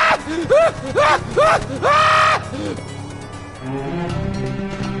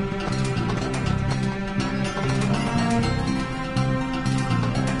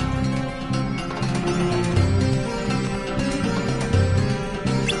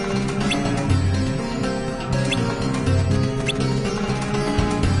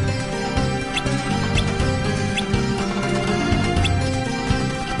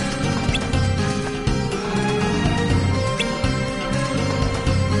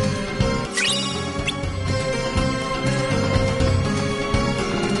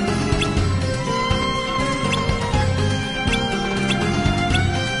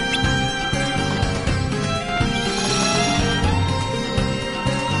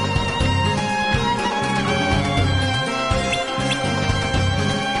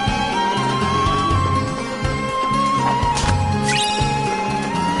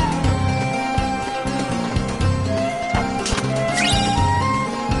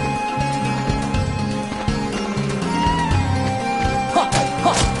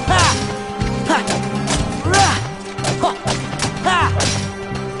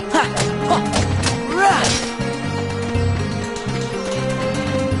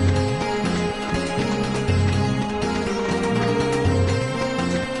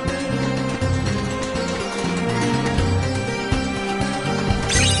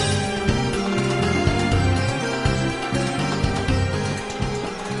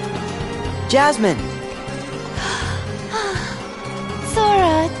 Jasmine!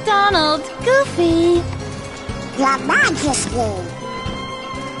 Sora, Donald, Goofy. Your Majesty.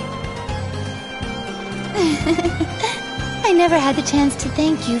 I never had the chance to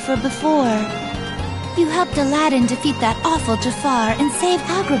thank you for before. You helped Aladdin defeat that awful Jafar and save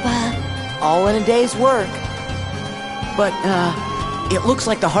Agrabah. All in a day's work. But, it looks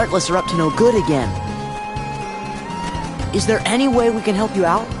like the Heartless are up to no good again. Is there any way we can help you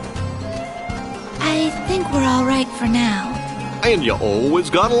out? I think we're all right for now. And you always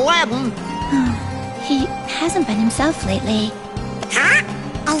got Aladdin. He hasn't been himself lately. Huh?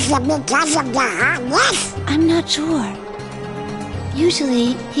 Is it because of the Heartless? I'm not sure.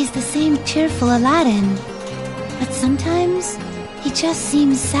 Usually, he's the same cheerful Aladdin. But sometimes, he just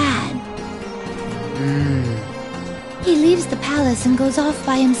seems sad. He leaves the palace and goes off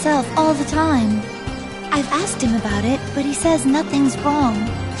by himself all the time. I've asked him about it, but he says nothing's wrong.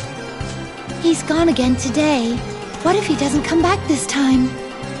 He's gone again today. What if he doesn't come back this time?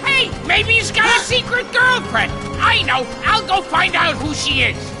 Hey, maybe he's got a secret girlfriend. I know. I'll go find out who she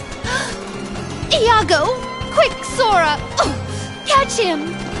is. Iago! Quick, Sora! Oh, catch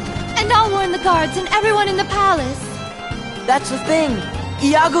him! And I'll warn the guards and everyone in the palace. That's the thing.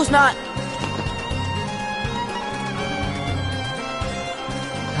 Iago's not...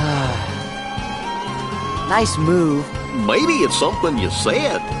 Nice move. Maybe it's something you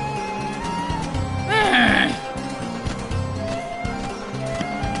said.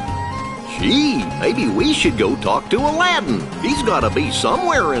 Gee, maybe we should go talk to Aladdin. He's gotta be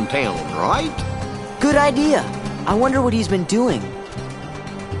somewhere in town, right? Good idea. I wonder what he's been doing.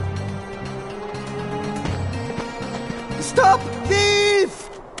 Stop, thief!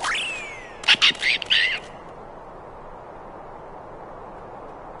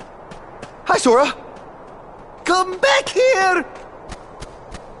 Hi, Sora. Come back here!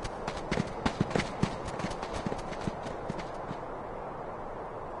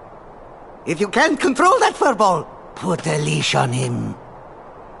 If you can't control that furball, put a leash on him.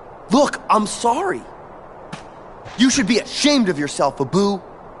 Look, I'm sorry. You should be ashamed of yourself, Abu.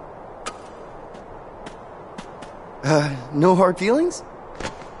 No hard feelings?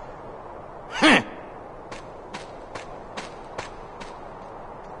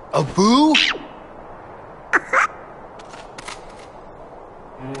 Abu?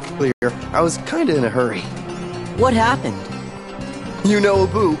 Clear. I was kinda in a hurry. What happened? You know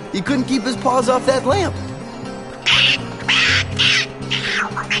Abu, he couldn't keep his paws off that lamp.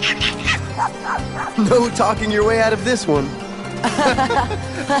 No talking your way out of this one.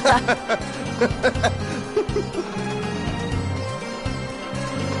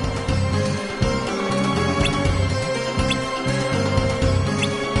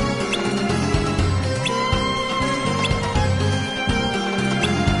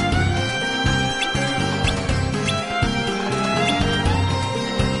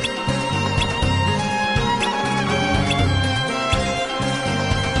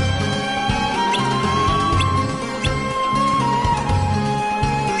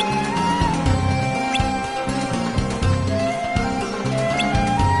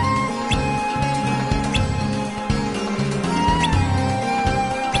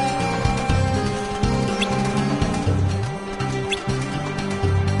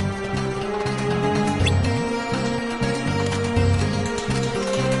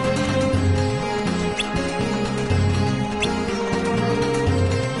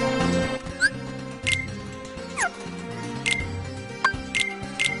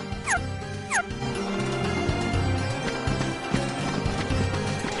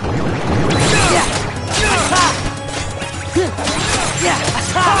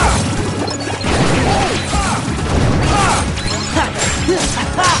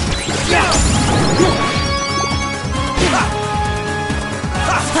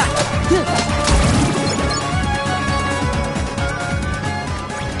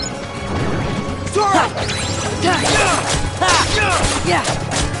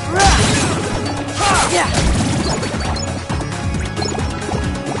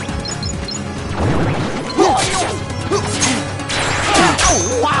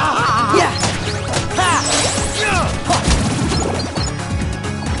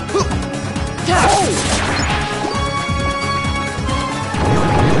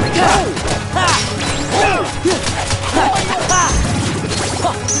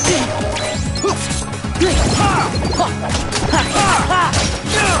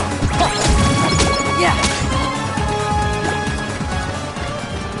 Yeah.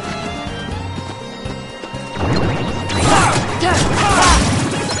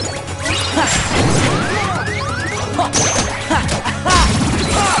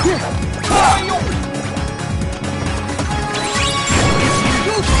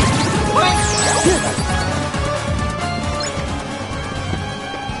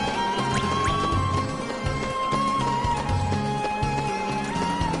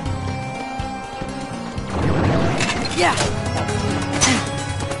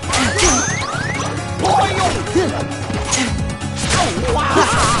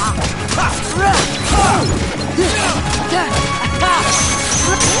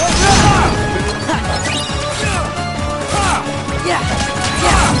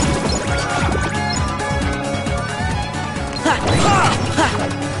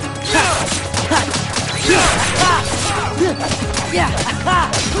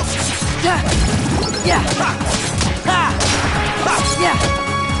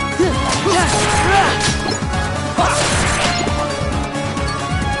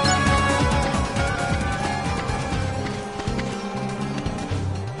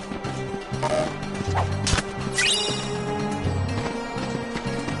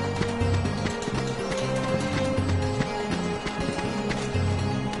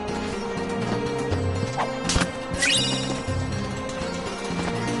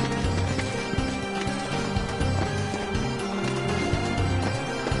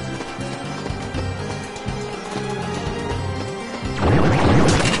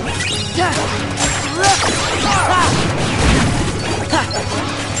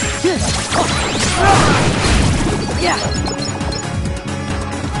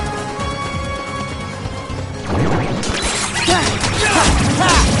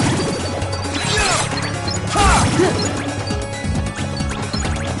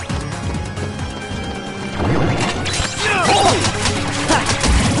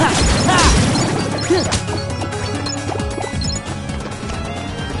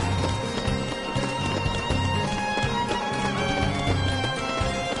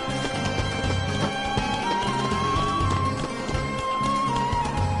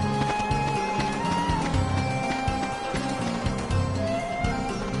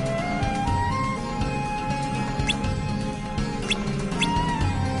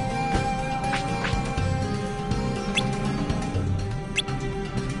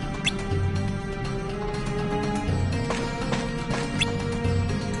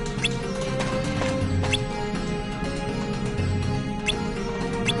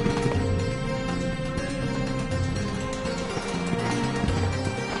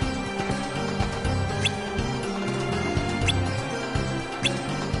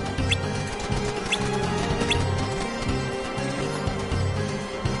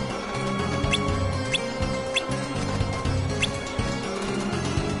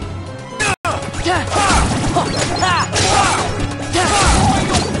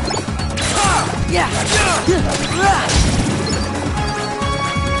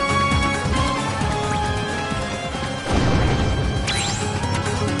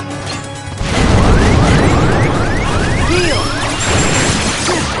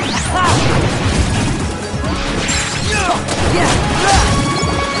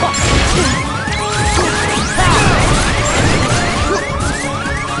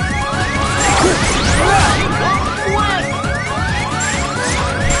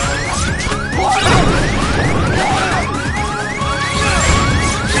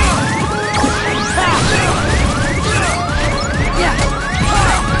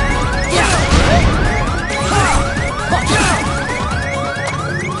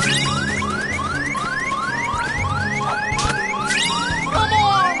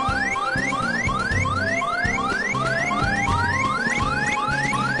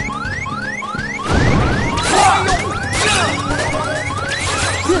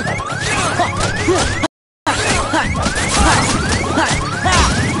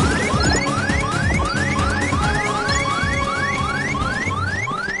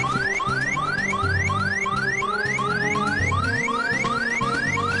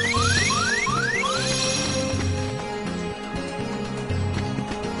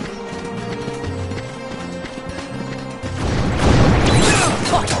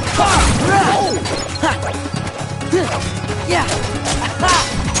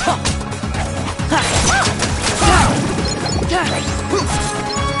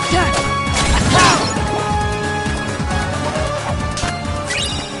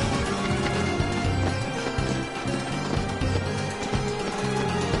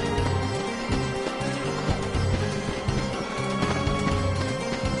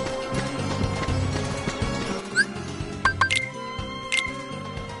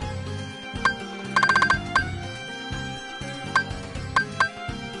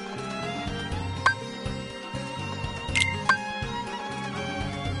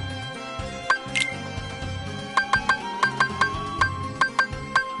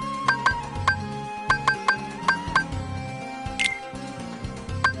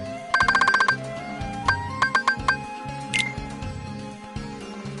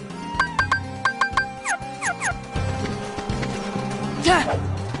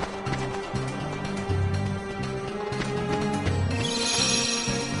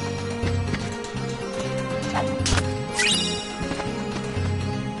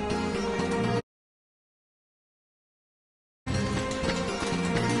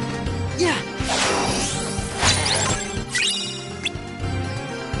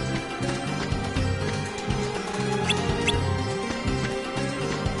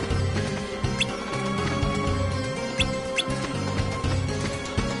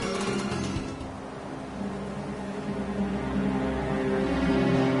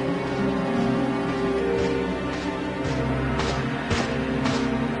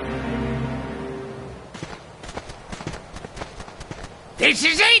 This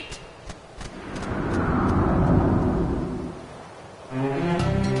is it!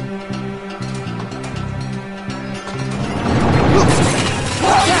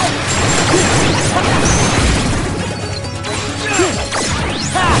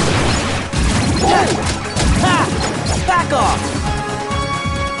 Back off!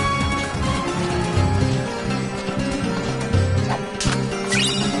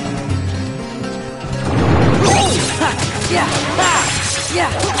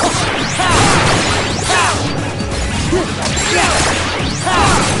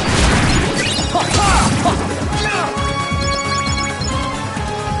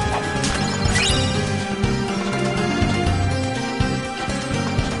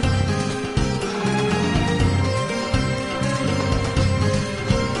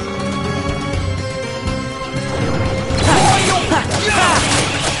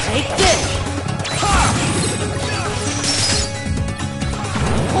 Take this!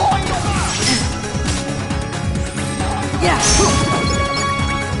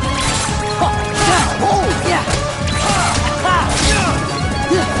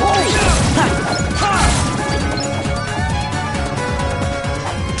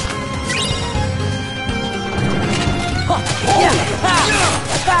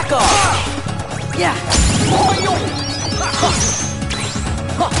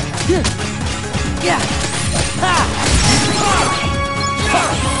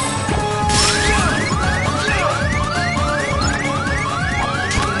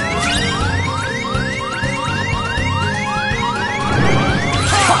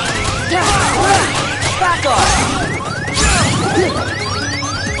 Back off!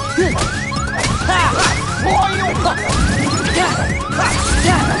 Yeah! Back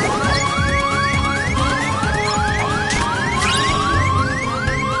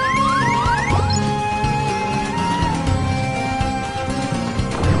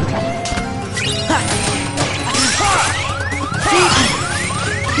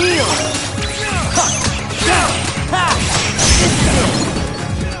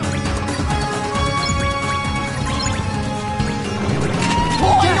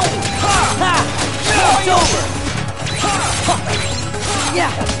It's over!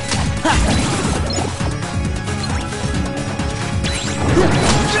 Yeah!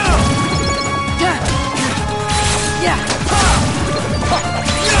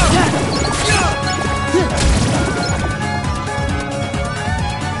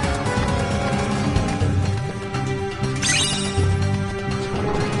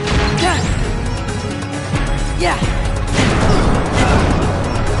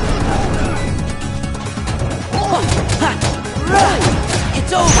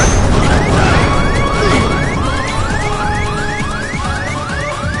 It's over!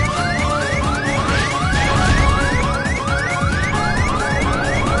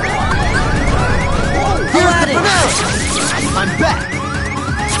 Aladdin! I'm back!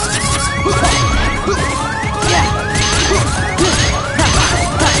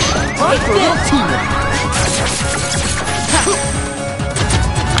 Time for a little teamwork!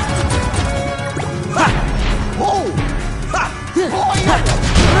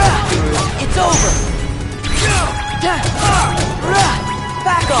 It's over!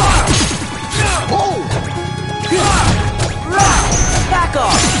 Back off! Back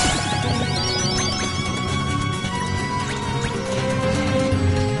off!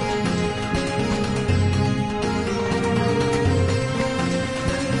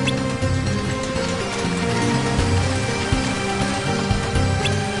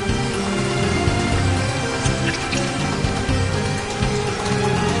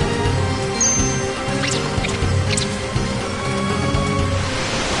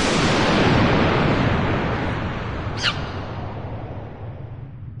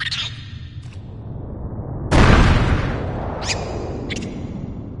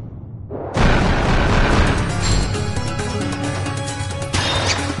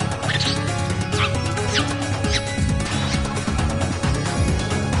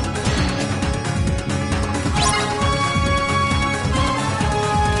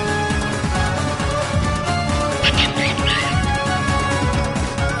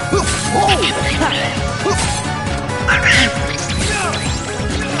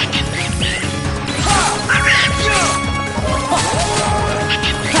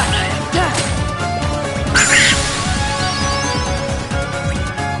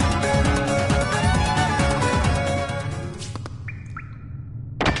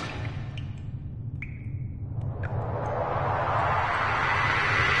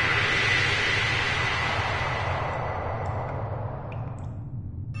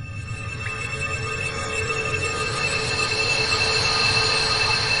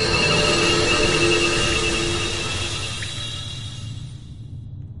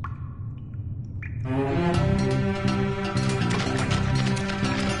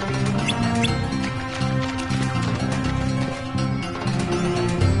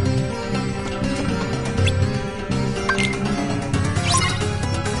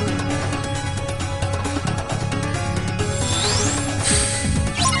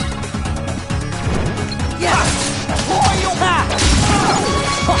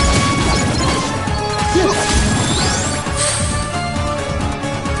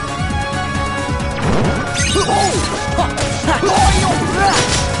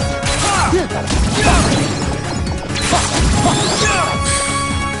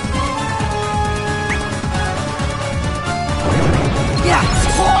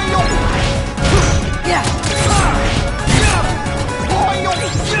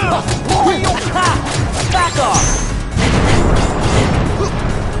 Back off!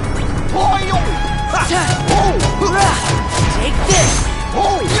 Take this!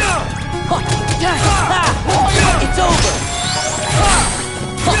 It's over!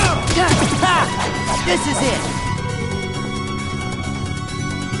 This is it!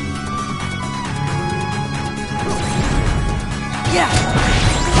 Yeah!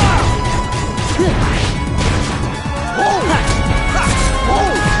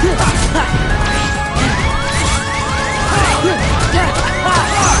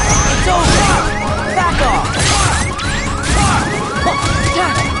 It's over! Back off!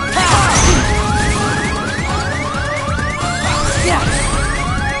 Yeah!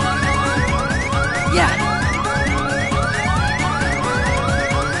 Yeah!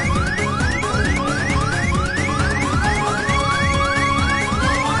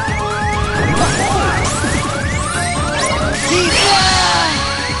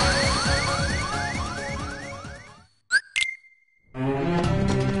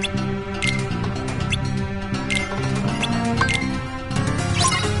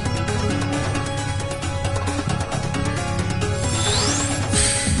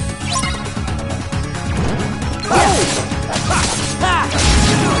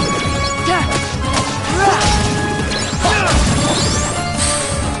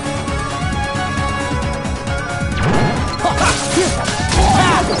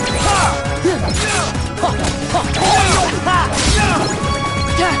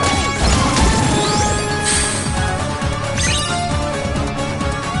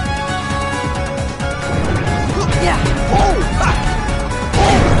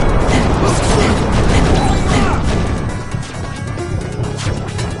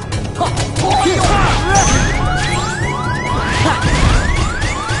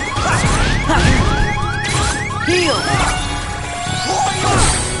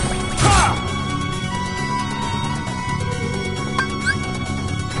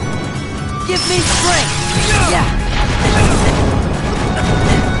 Give me strength! Yeah!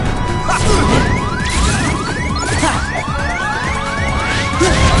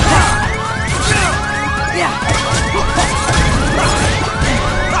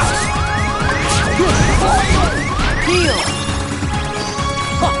 Heal!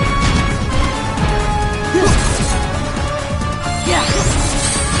 Yeah!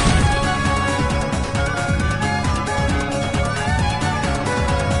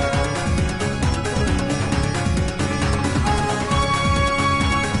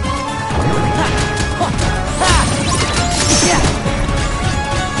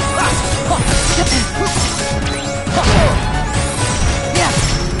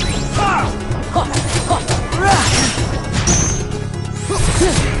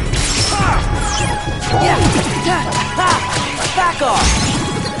 Back off!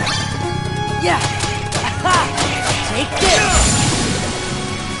 Yeah! Take this!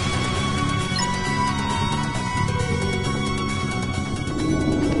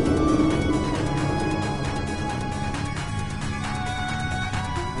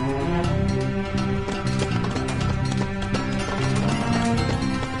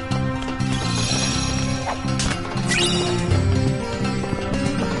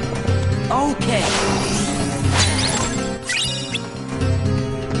 Okay.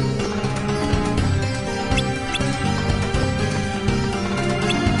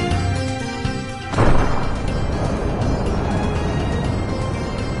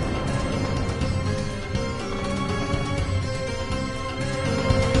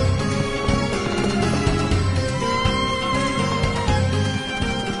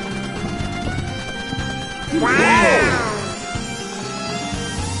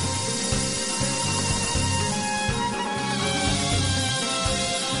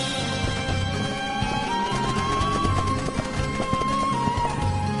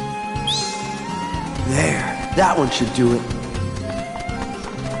 There, that one should do it.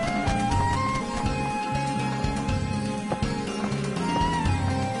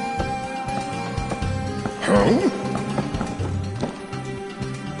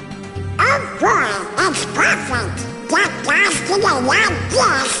 Oh boy, it's perfect. That guy's gonna love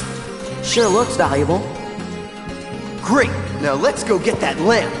this. Sure looks valuable. Great, now let's go get that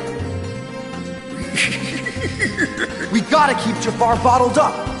lamp. We gotta keep Jafar bottled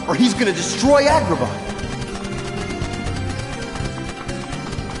up, or he's gonna destroy Agrabah.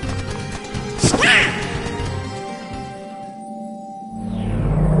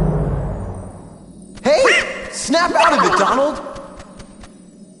 Hey! Snap out of it, Donald!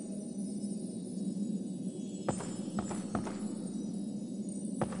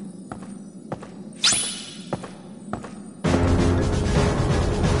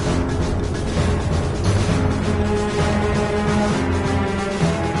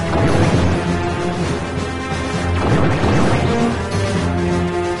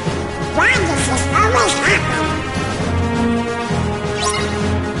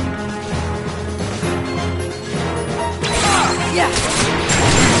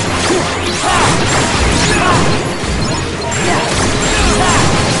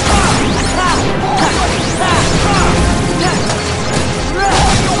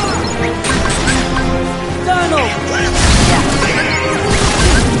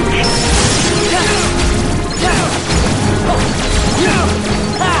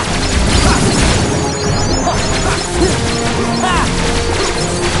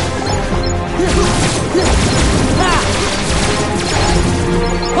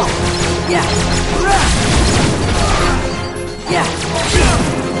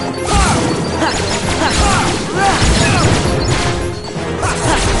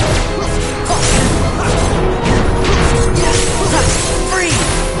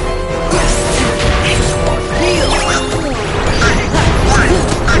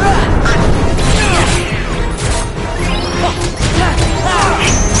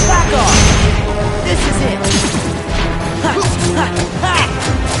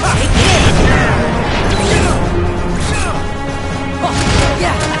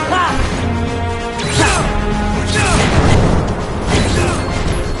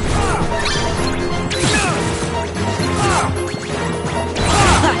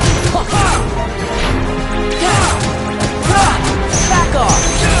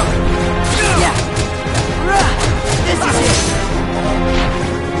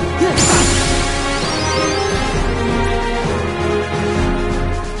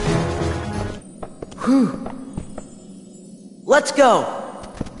 Let's go!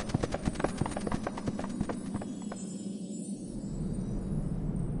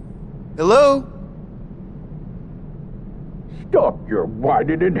 Hello? Stop your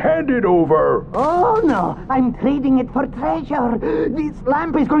whining and hand it over! Oh no, I'm trading it for treasure. This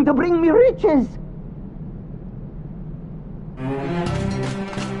lamp is going to bring me riches.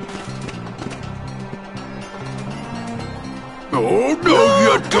 Oh, no,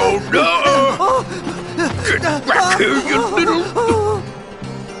 you don't! Get back here, you little...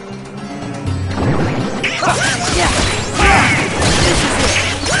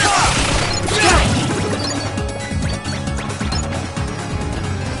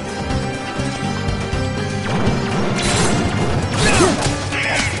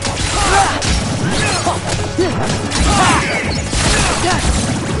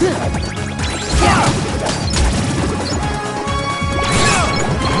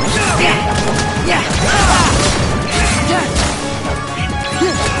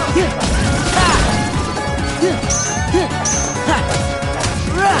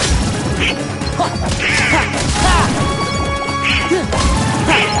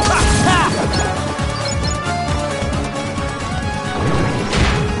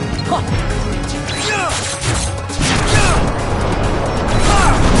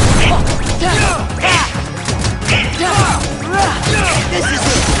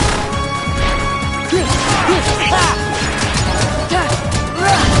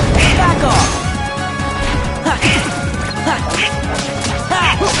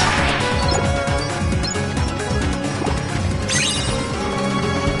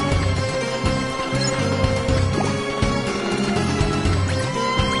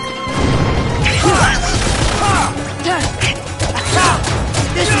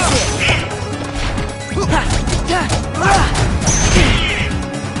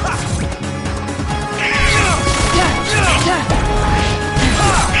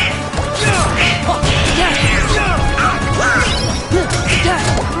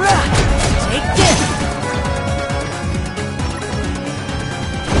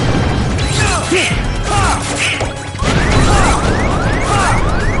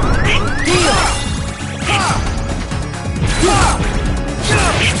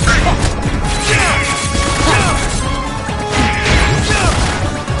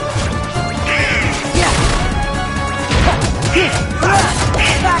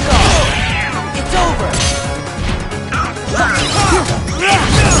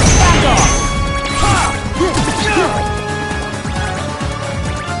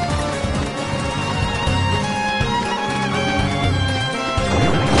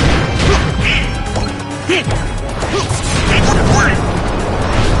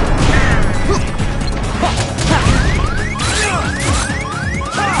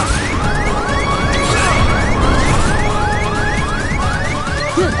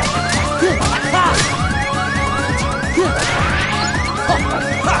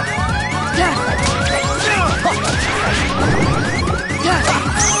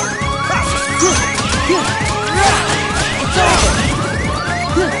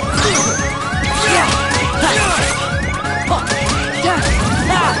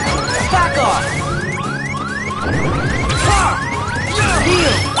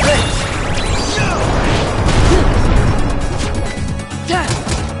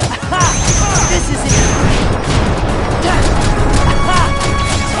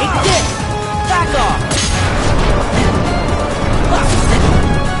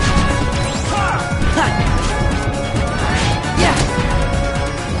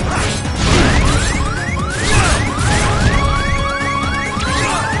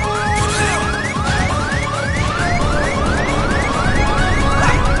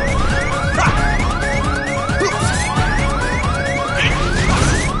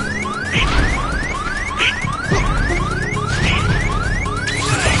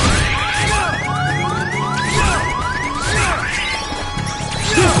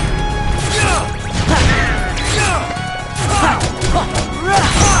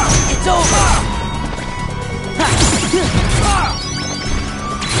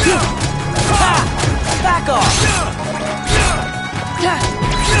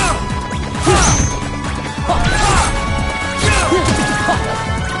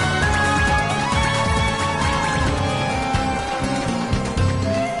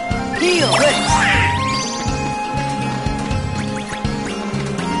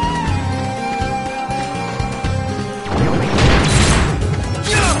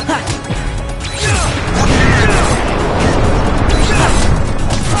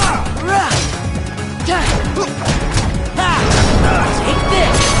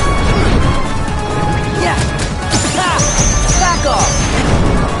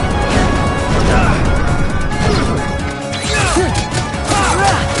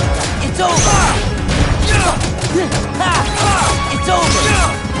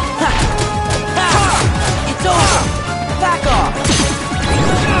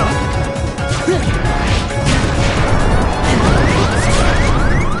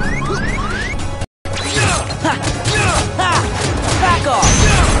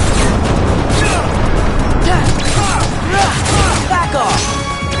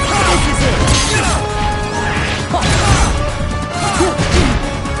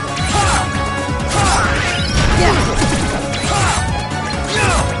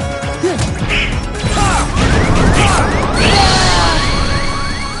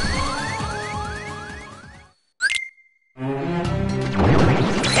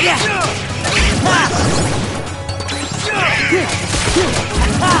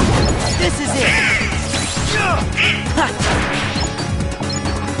 This is it! Ha!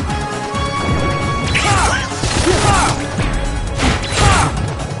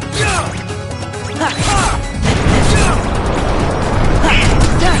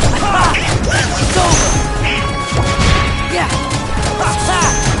 It's over! Yeah!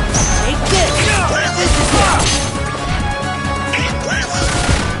 Take this! This is it!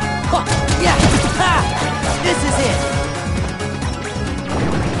 Yeah! This is it!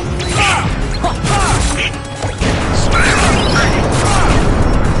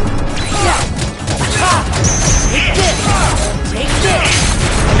 Yeah! Take this! Take this!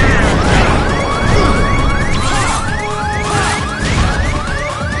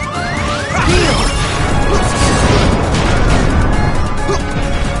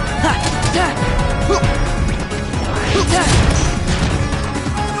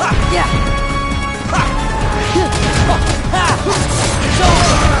 Yeah! It's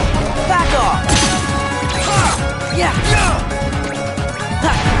over! Back off! Yeah!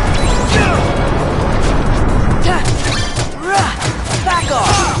 Back off!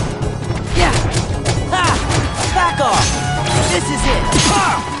 Yeah! Back off! This is it!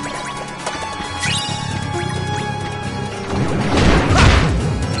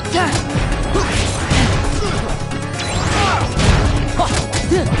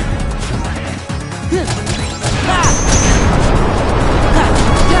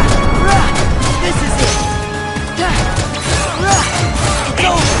 This is it! It's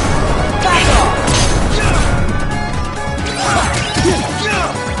over! Back off!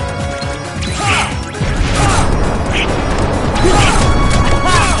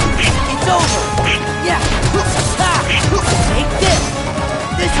 It's over! Yeah! Take this!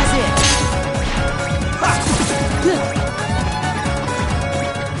 This is it!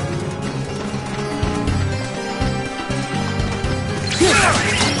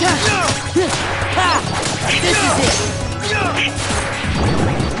 This is it!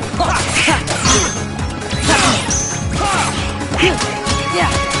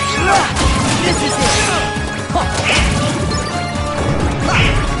 Yeah! This is it!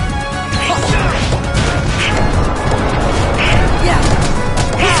 Yeah!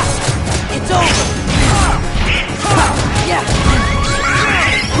 It's over! Yeah! It's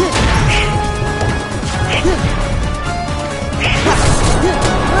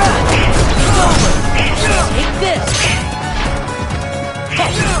over! Take this!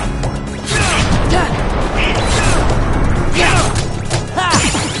 Yeah!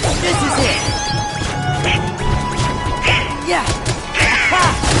 This is it! Yeah!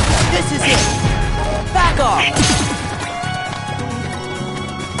 This is it! Back off!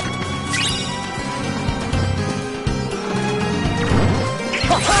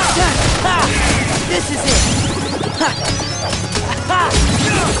 This is it!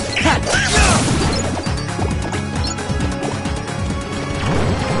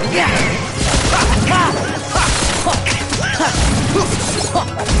 Yeah! Yeah!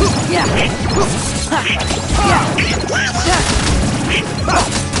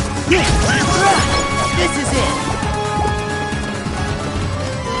 This is it!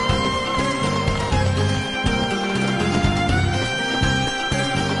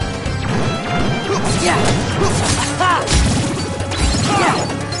 Yeah!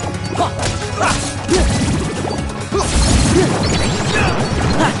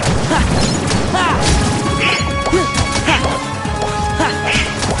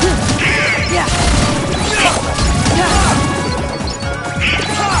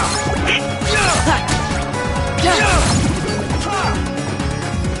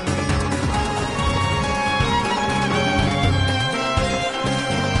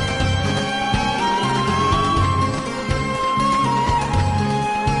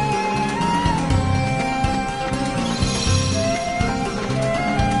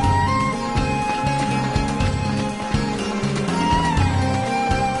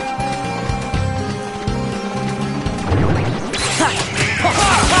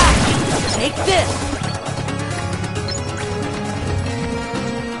 Take this!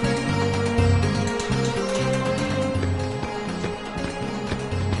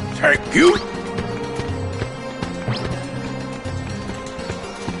 Thank you.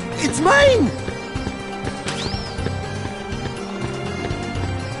 It's mine!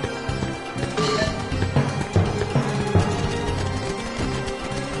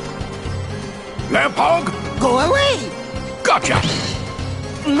 Lamp hog? Go away! Gotcha!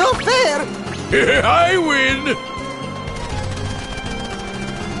 No fair! I win!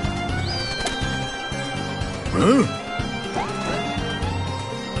 Huh?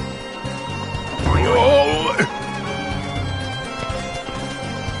 Oh!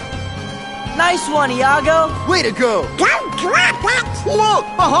 Nice one, Iago! Way to go! Don't drop it! Look,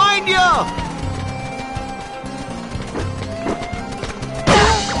 behind you!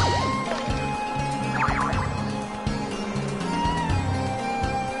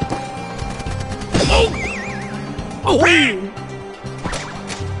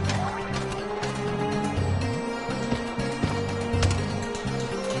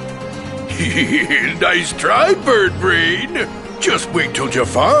 Nice try, Bird Brain. Just wait till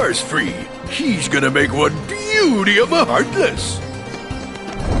Jafar's free. He's gonna make one beauty of a Heartless.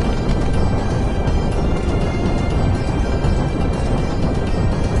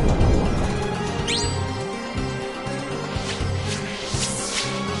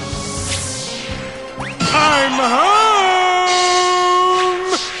 I'm home!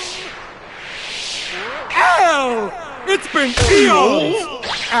 Al! It's been eons!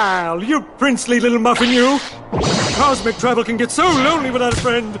 Al, you princely little muffin, you! Cosmic travel can get so lonely without a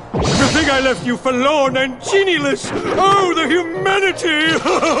friend. To think I left you forlorn and genieless! Oh, the humanity!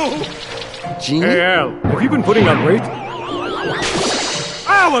 Genie? Hey, Al, have you been putting on weight?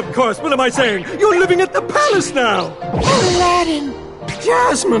 Oh, of course, what am I saying? You're living at the palace now! Aladdin!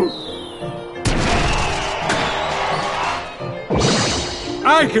 Jasmine!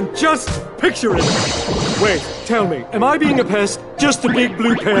 I can just picture it! Wait, tell me, am I being a pest? Just a big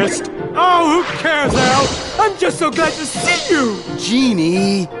blue pest? Oh, who cares, Al? I'm just so glad to see you!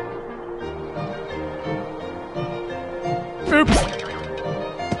 Genie! Oops.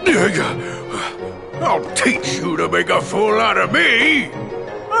 I'll teach you to make a fool out of me!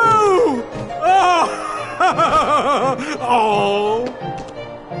 Oh! Oh! Oh!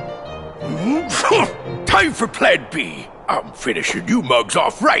 Time for Plan B. I'm finishing you mugs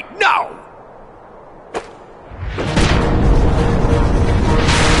off right now!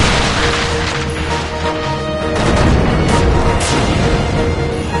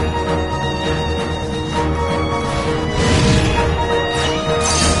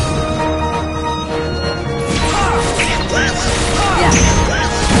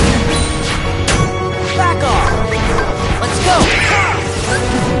 Back off! Let's go!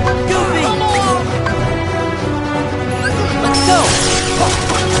 Goofy! Let's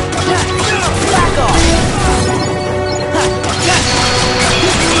go!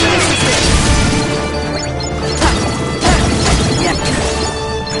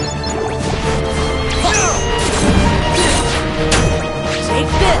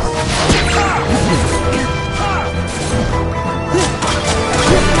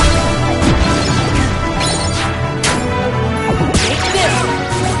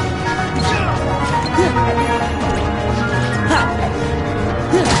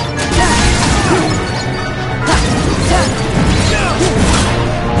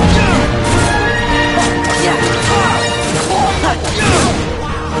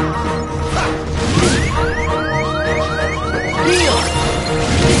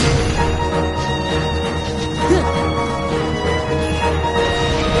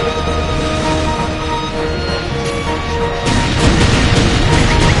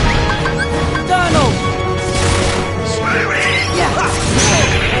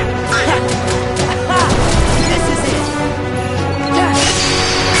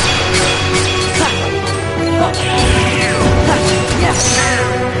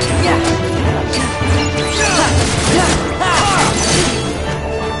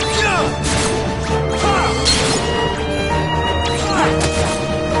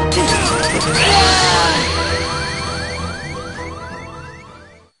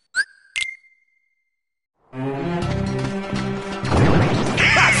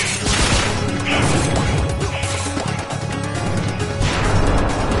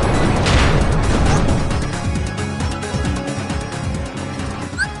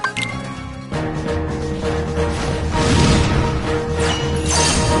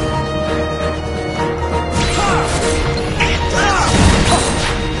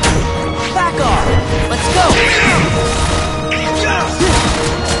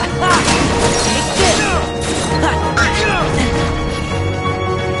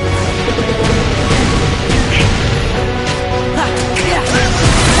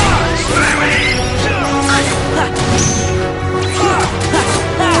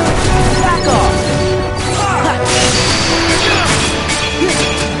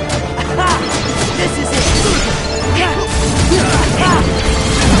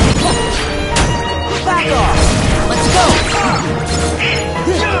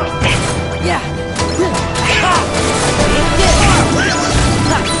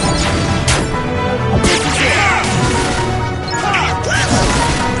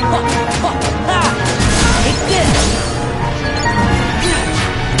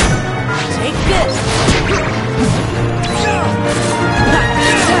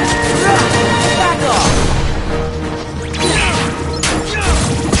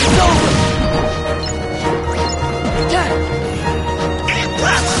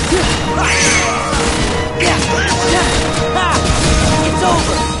 It's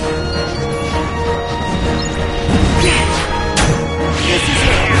over! This is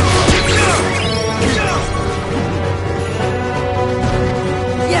it! It's over!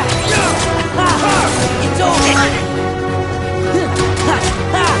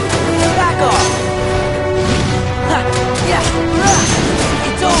 Back off!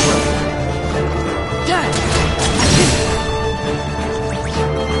 It's over!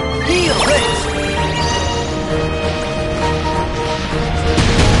 Heal, Rich!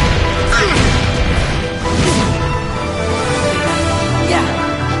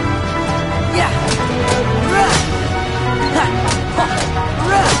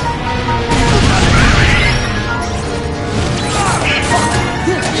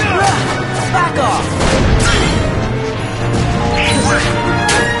 Back off!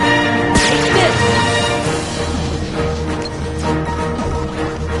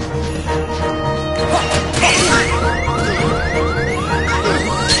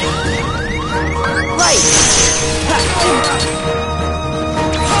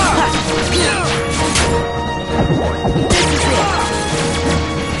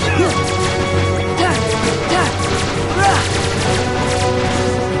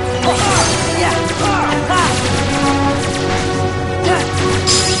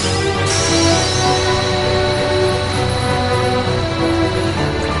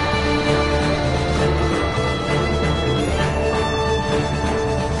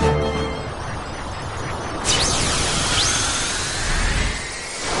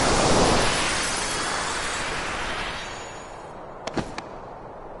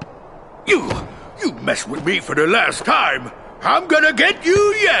 You mess with me for the last time. I'm gonna get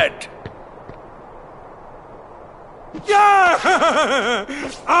you yet. Yeah!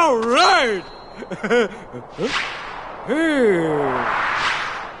 All right! Hey.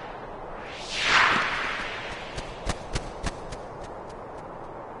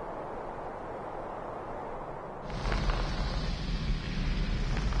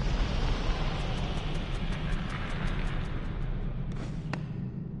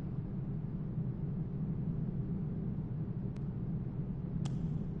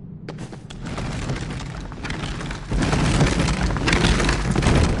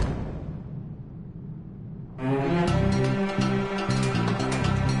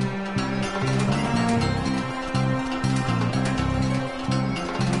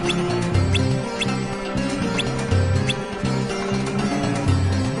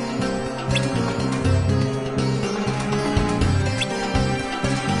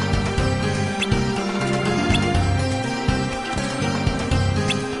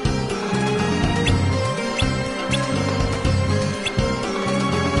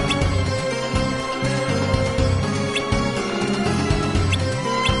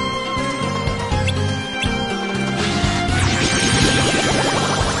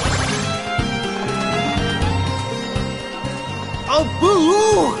 Oh,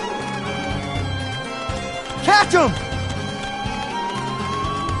 boo! Catch him!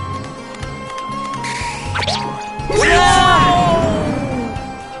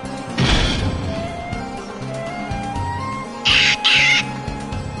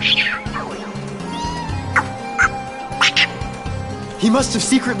 He must have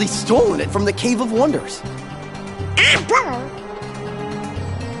secretly stolen it from the Cave of Wonders.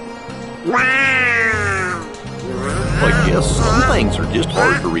 Wow! I guess some things are just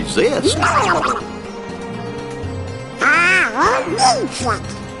hard to resist. I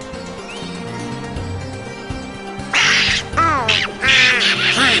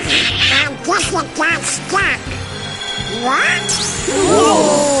guess it got stuck. What?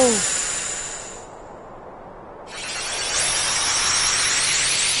 Whoa!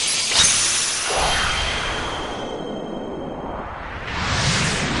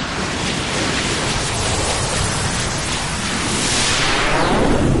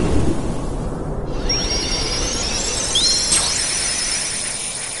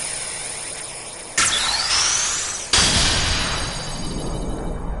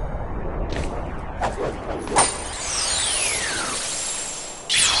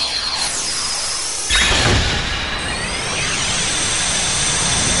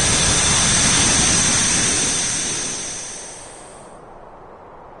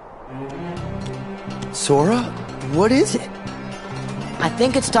 Sora, what is it? I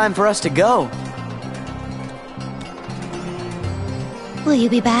think it's time for us to go. Will you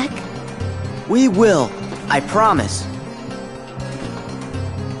be back? We will. I promise.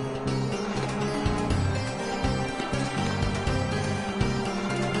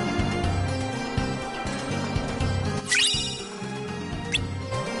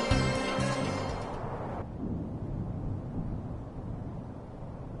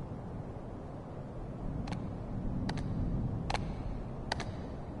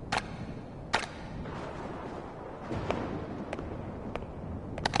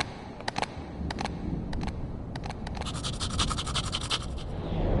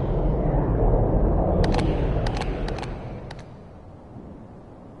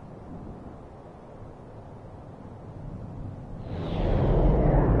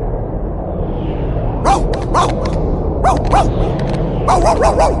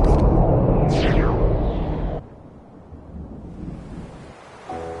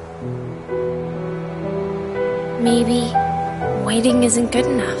 Maybe waiting isn't good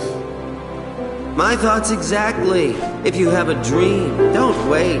enough. My thoughts exactly. If you have a dream, don't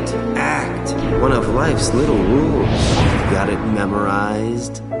wait. Act. One of life's little rules. Got it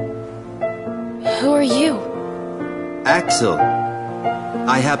memorized? Who are you? Axel.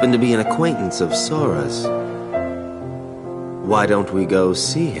 I happen to be an acquaintance of Sora's. Why don't we go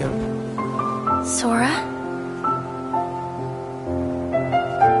see him? Sora?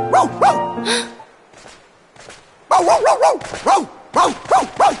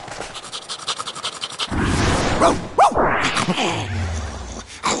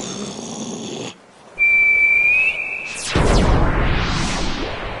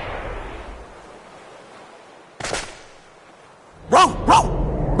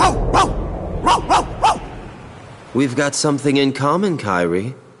 We've got something in common,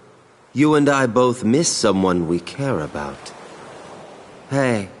 Kyrie. You and I both miss someone we care about.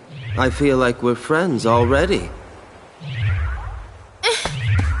 Hey, I feel like we're friends already.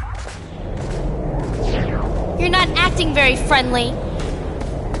 You're not acting very friendly.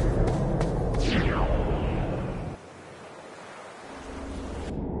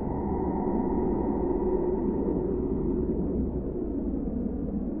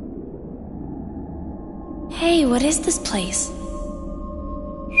 Hey, what is this place?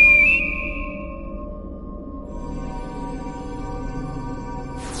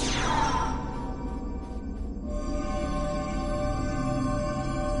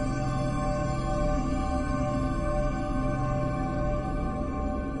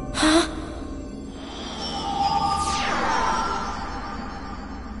 Huh?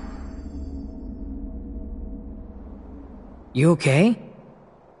 You okay?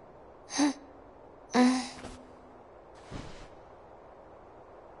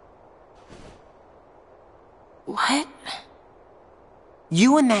 What?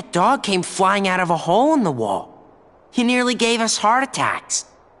 You and that dog came flying out of a hole in the wall. You nearly gave us heart attacks.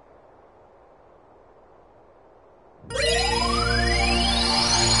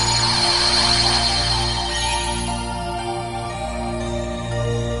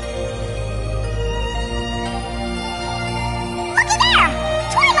 Looky there!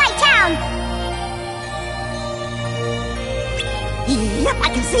 Twilight Town! Yep, I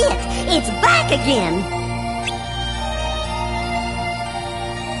can see it. It's back again.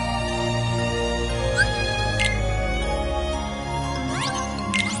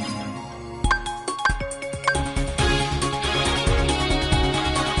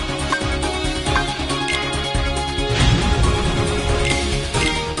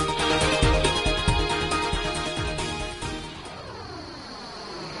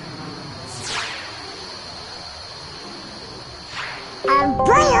 Boy,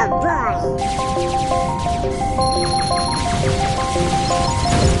 oh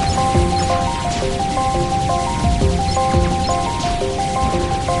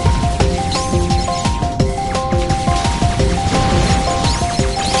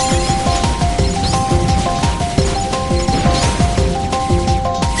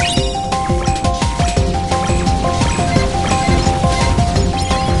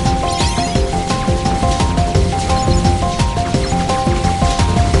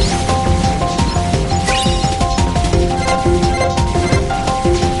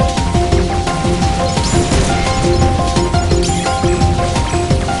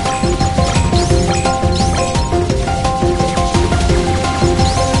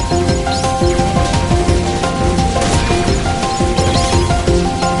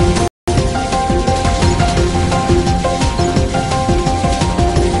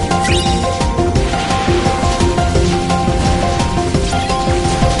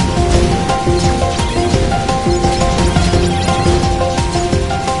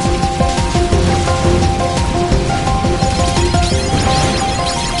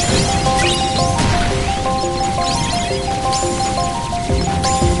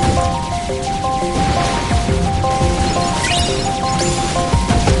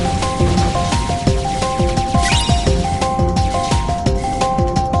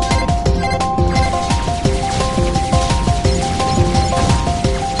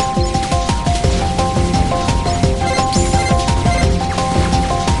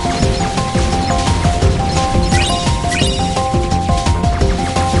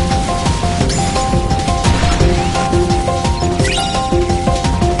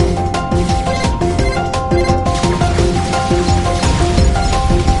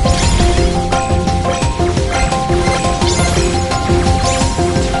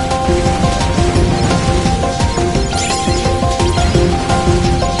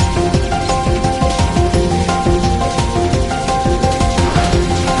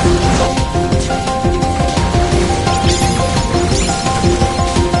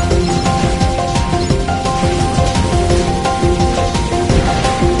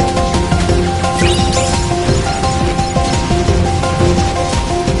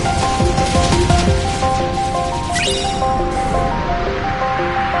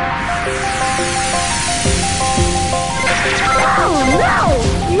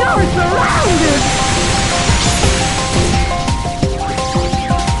You're surrounded!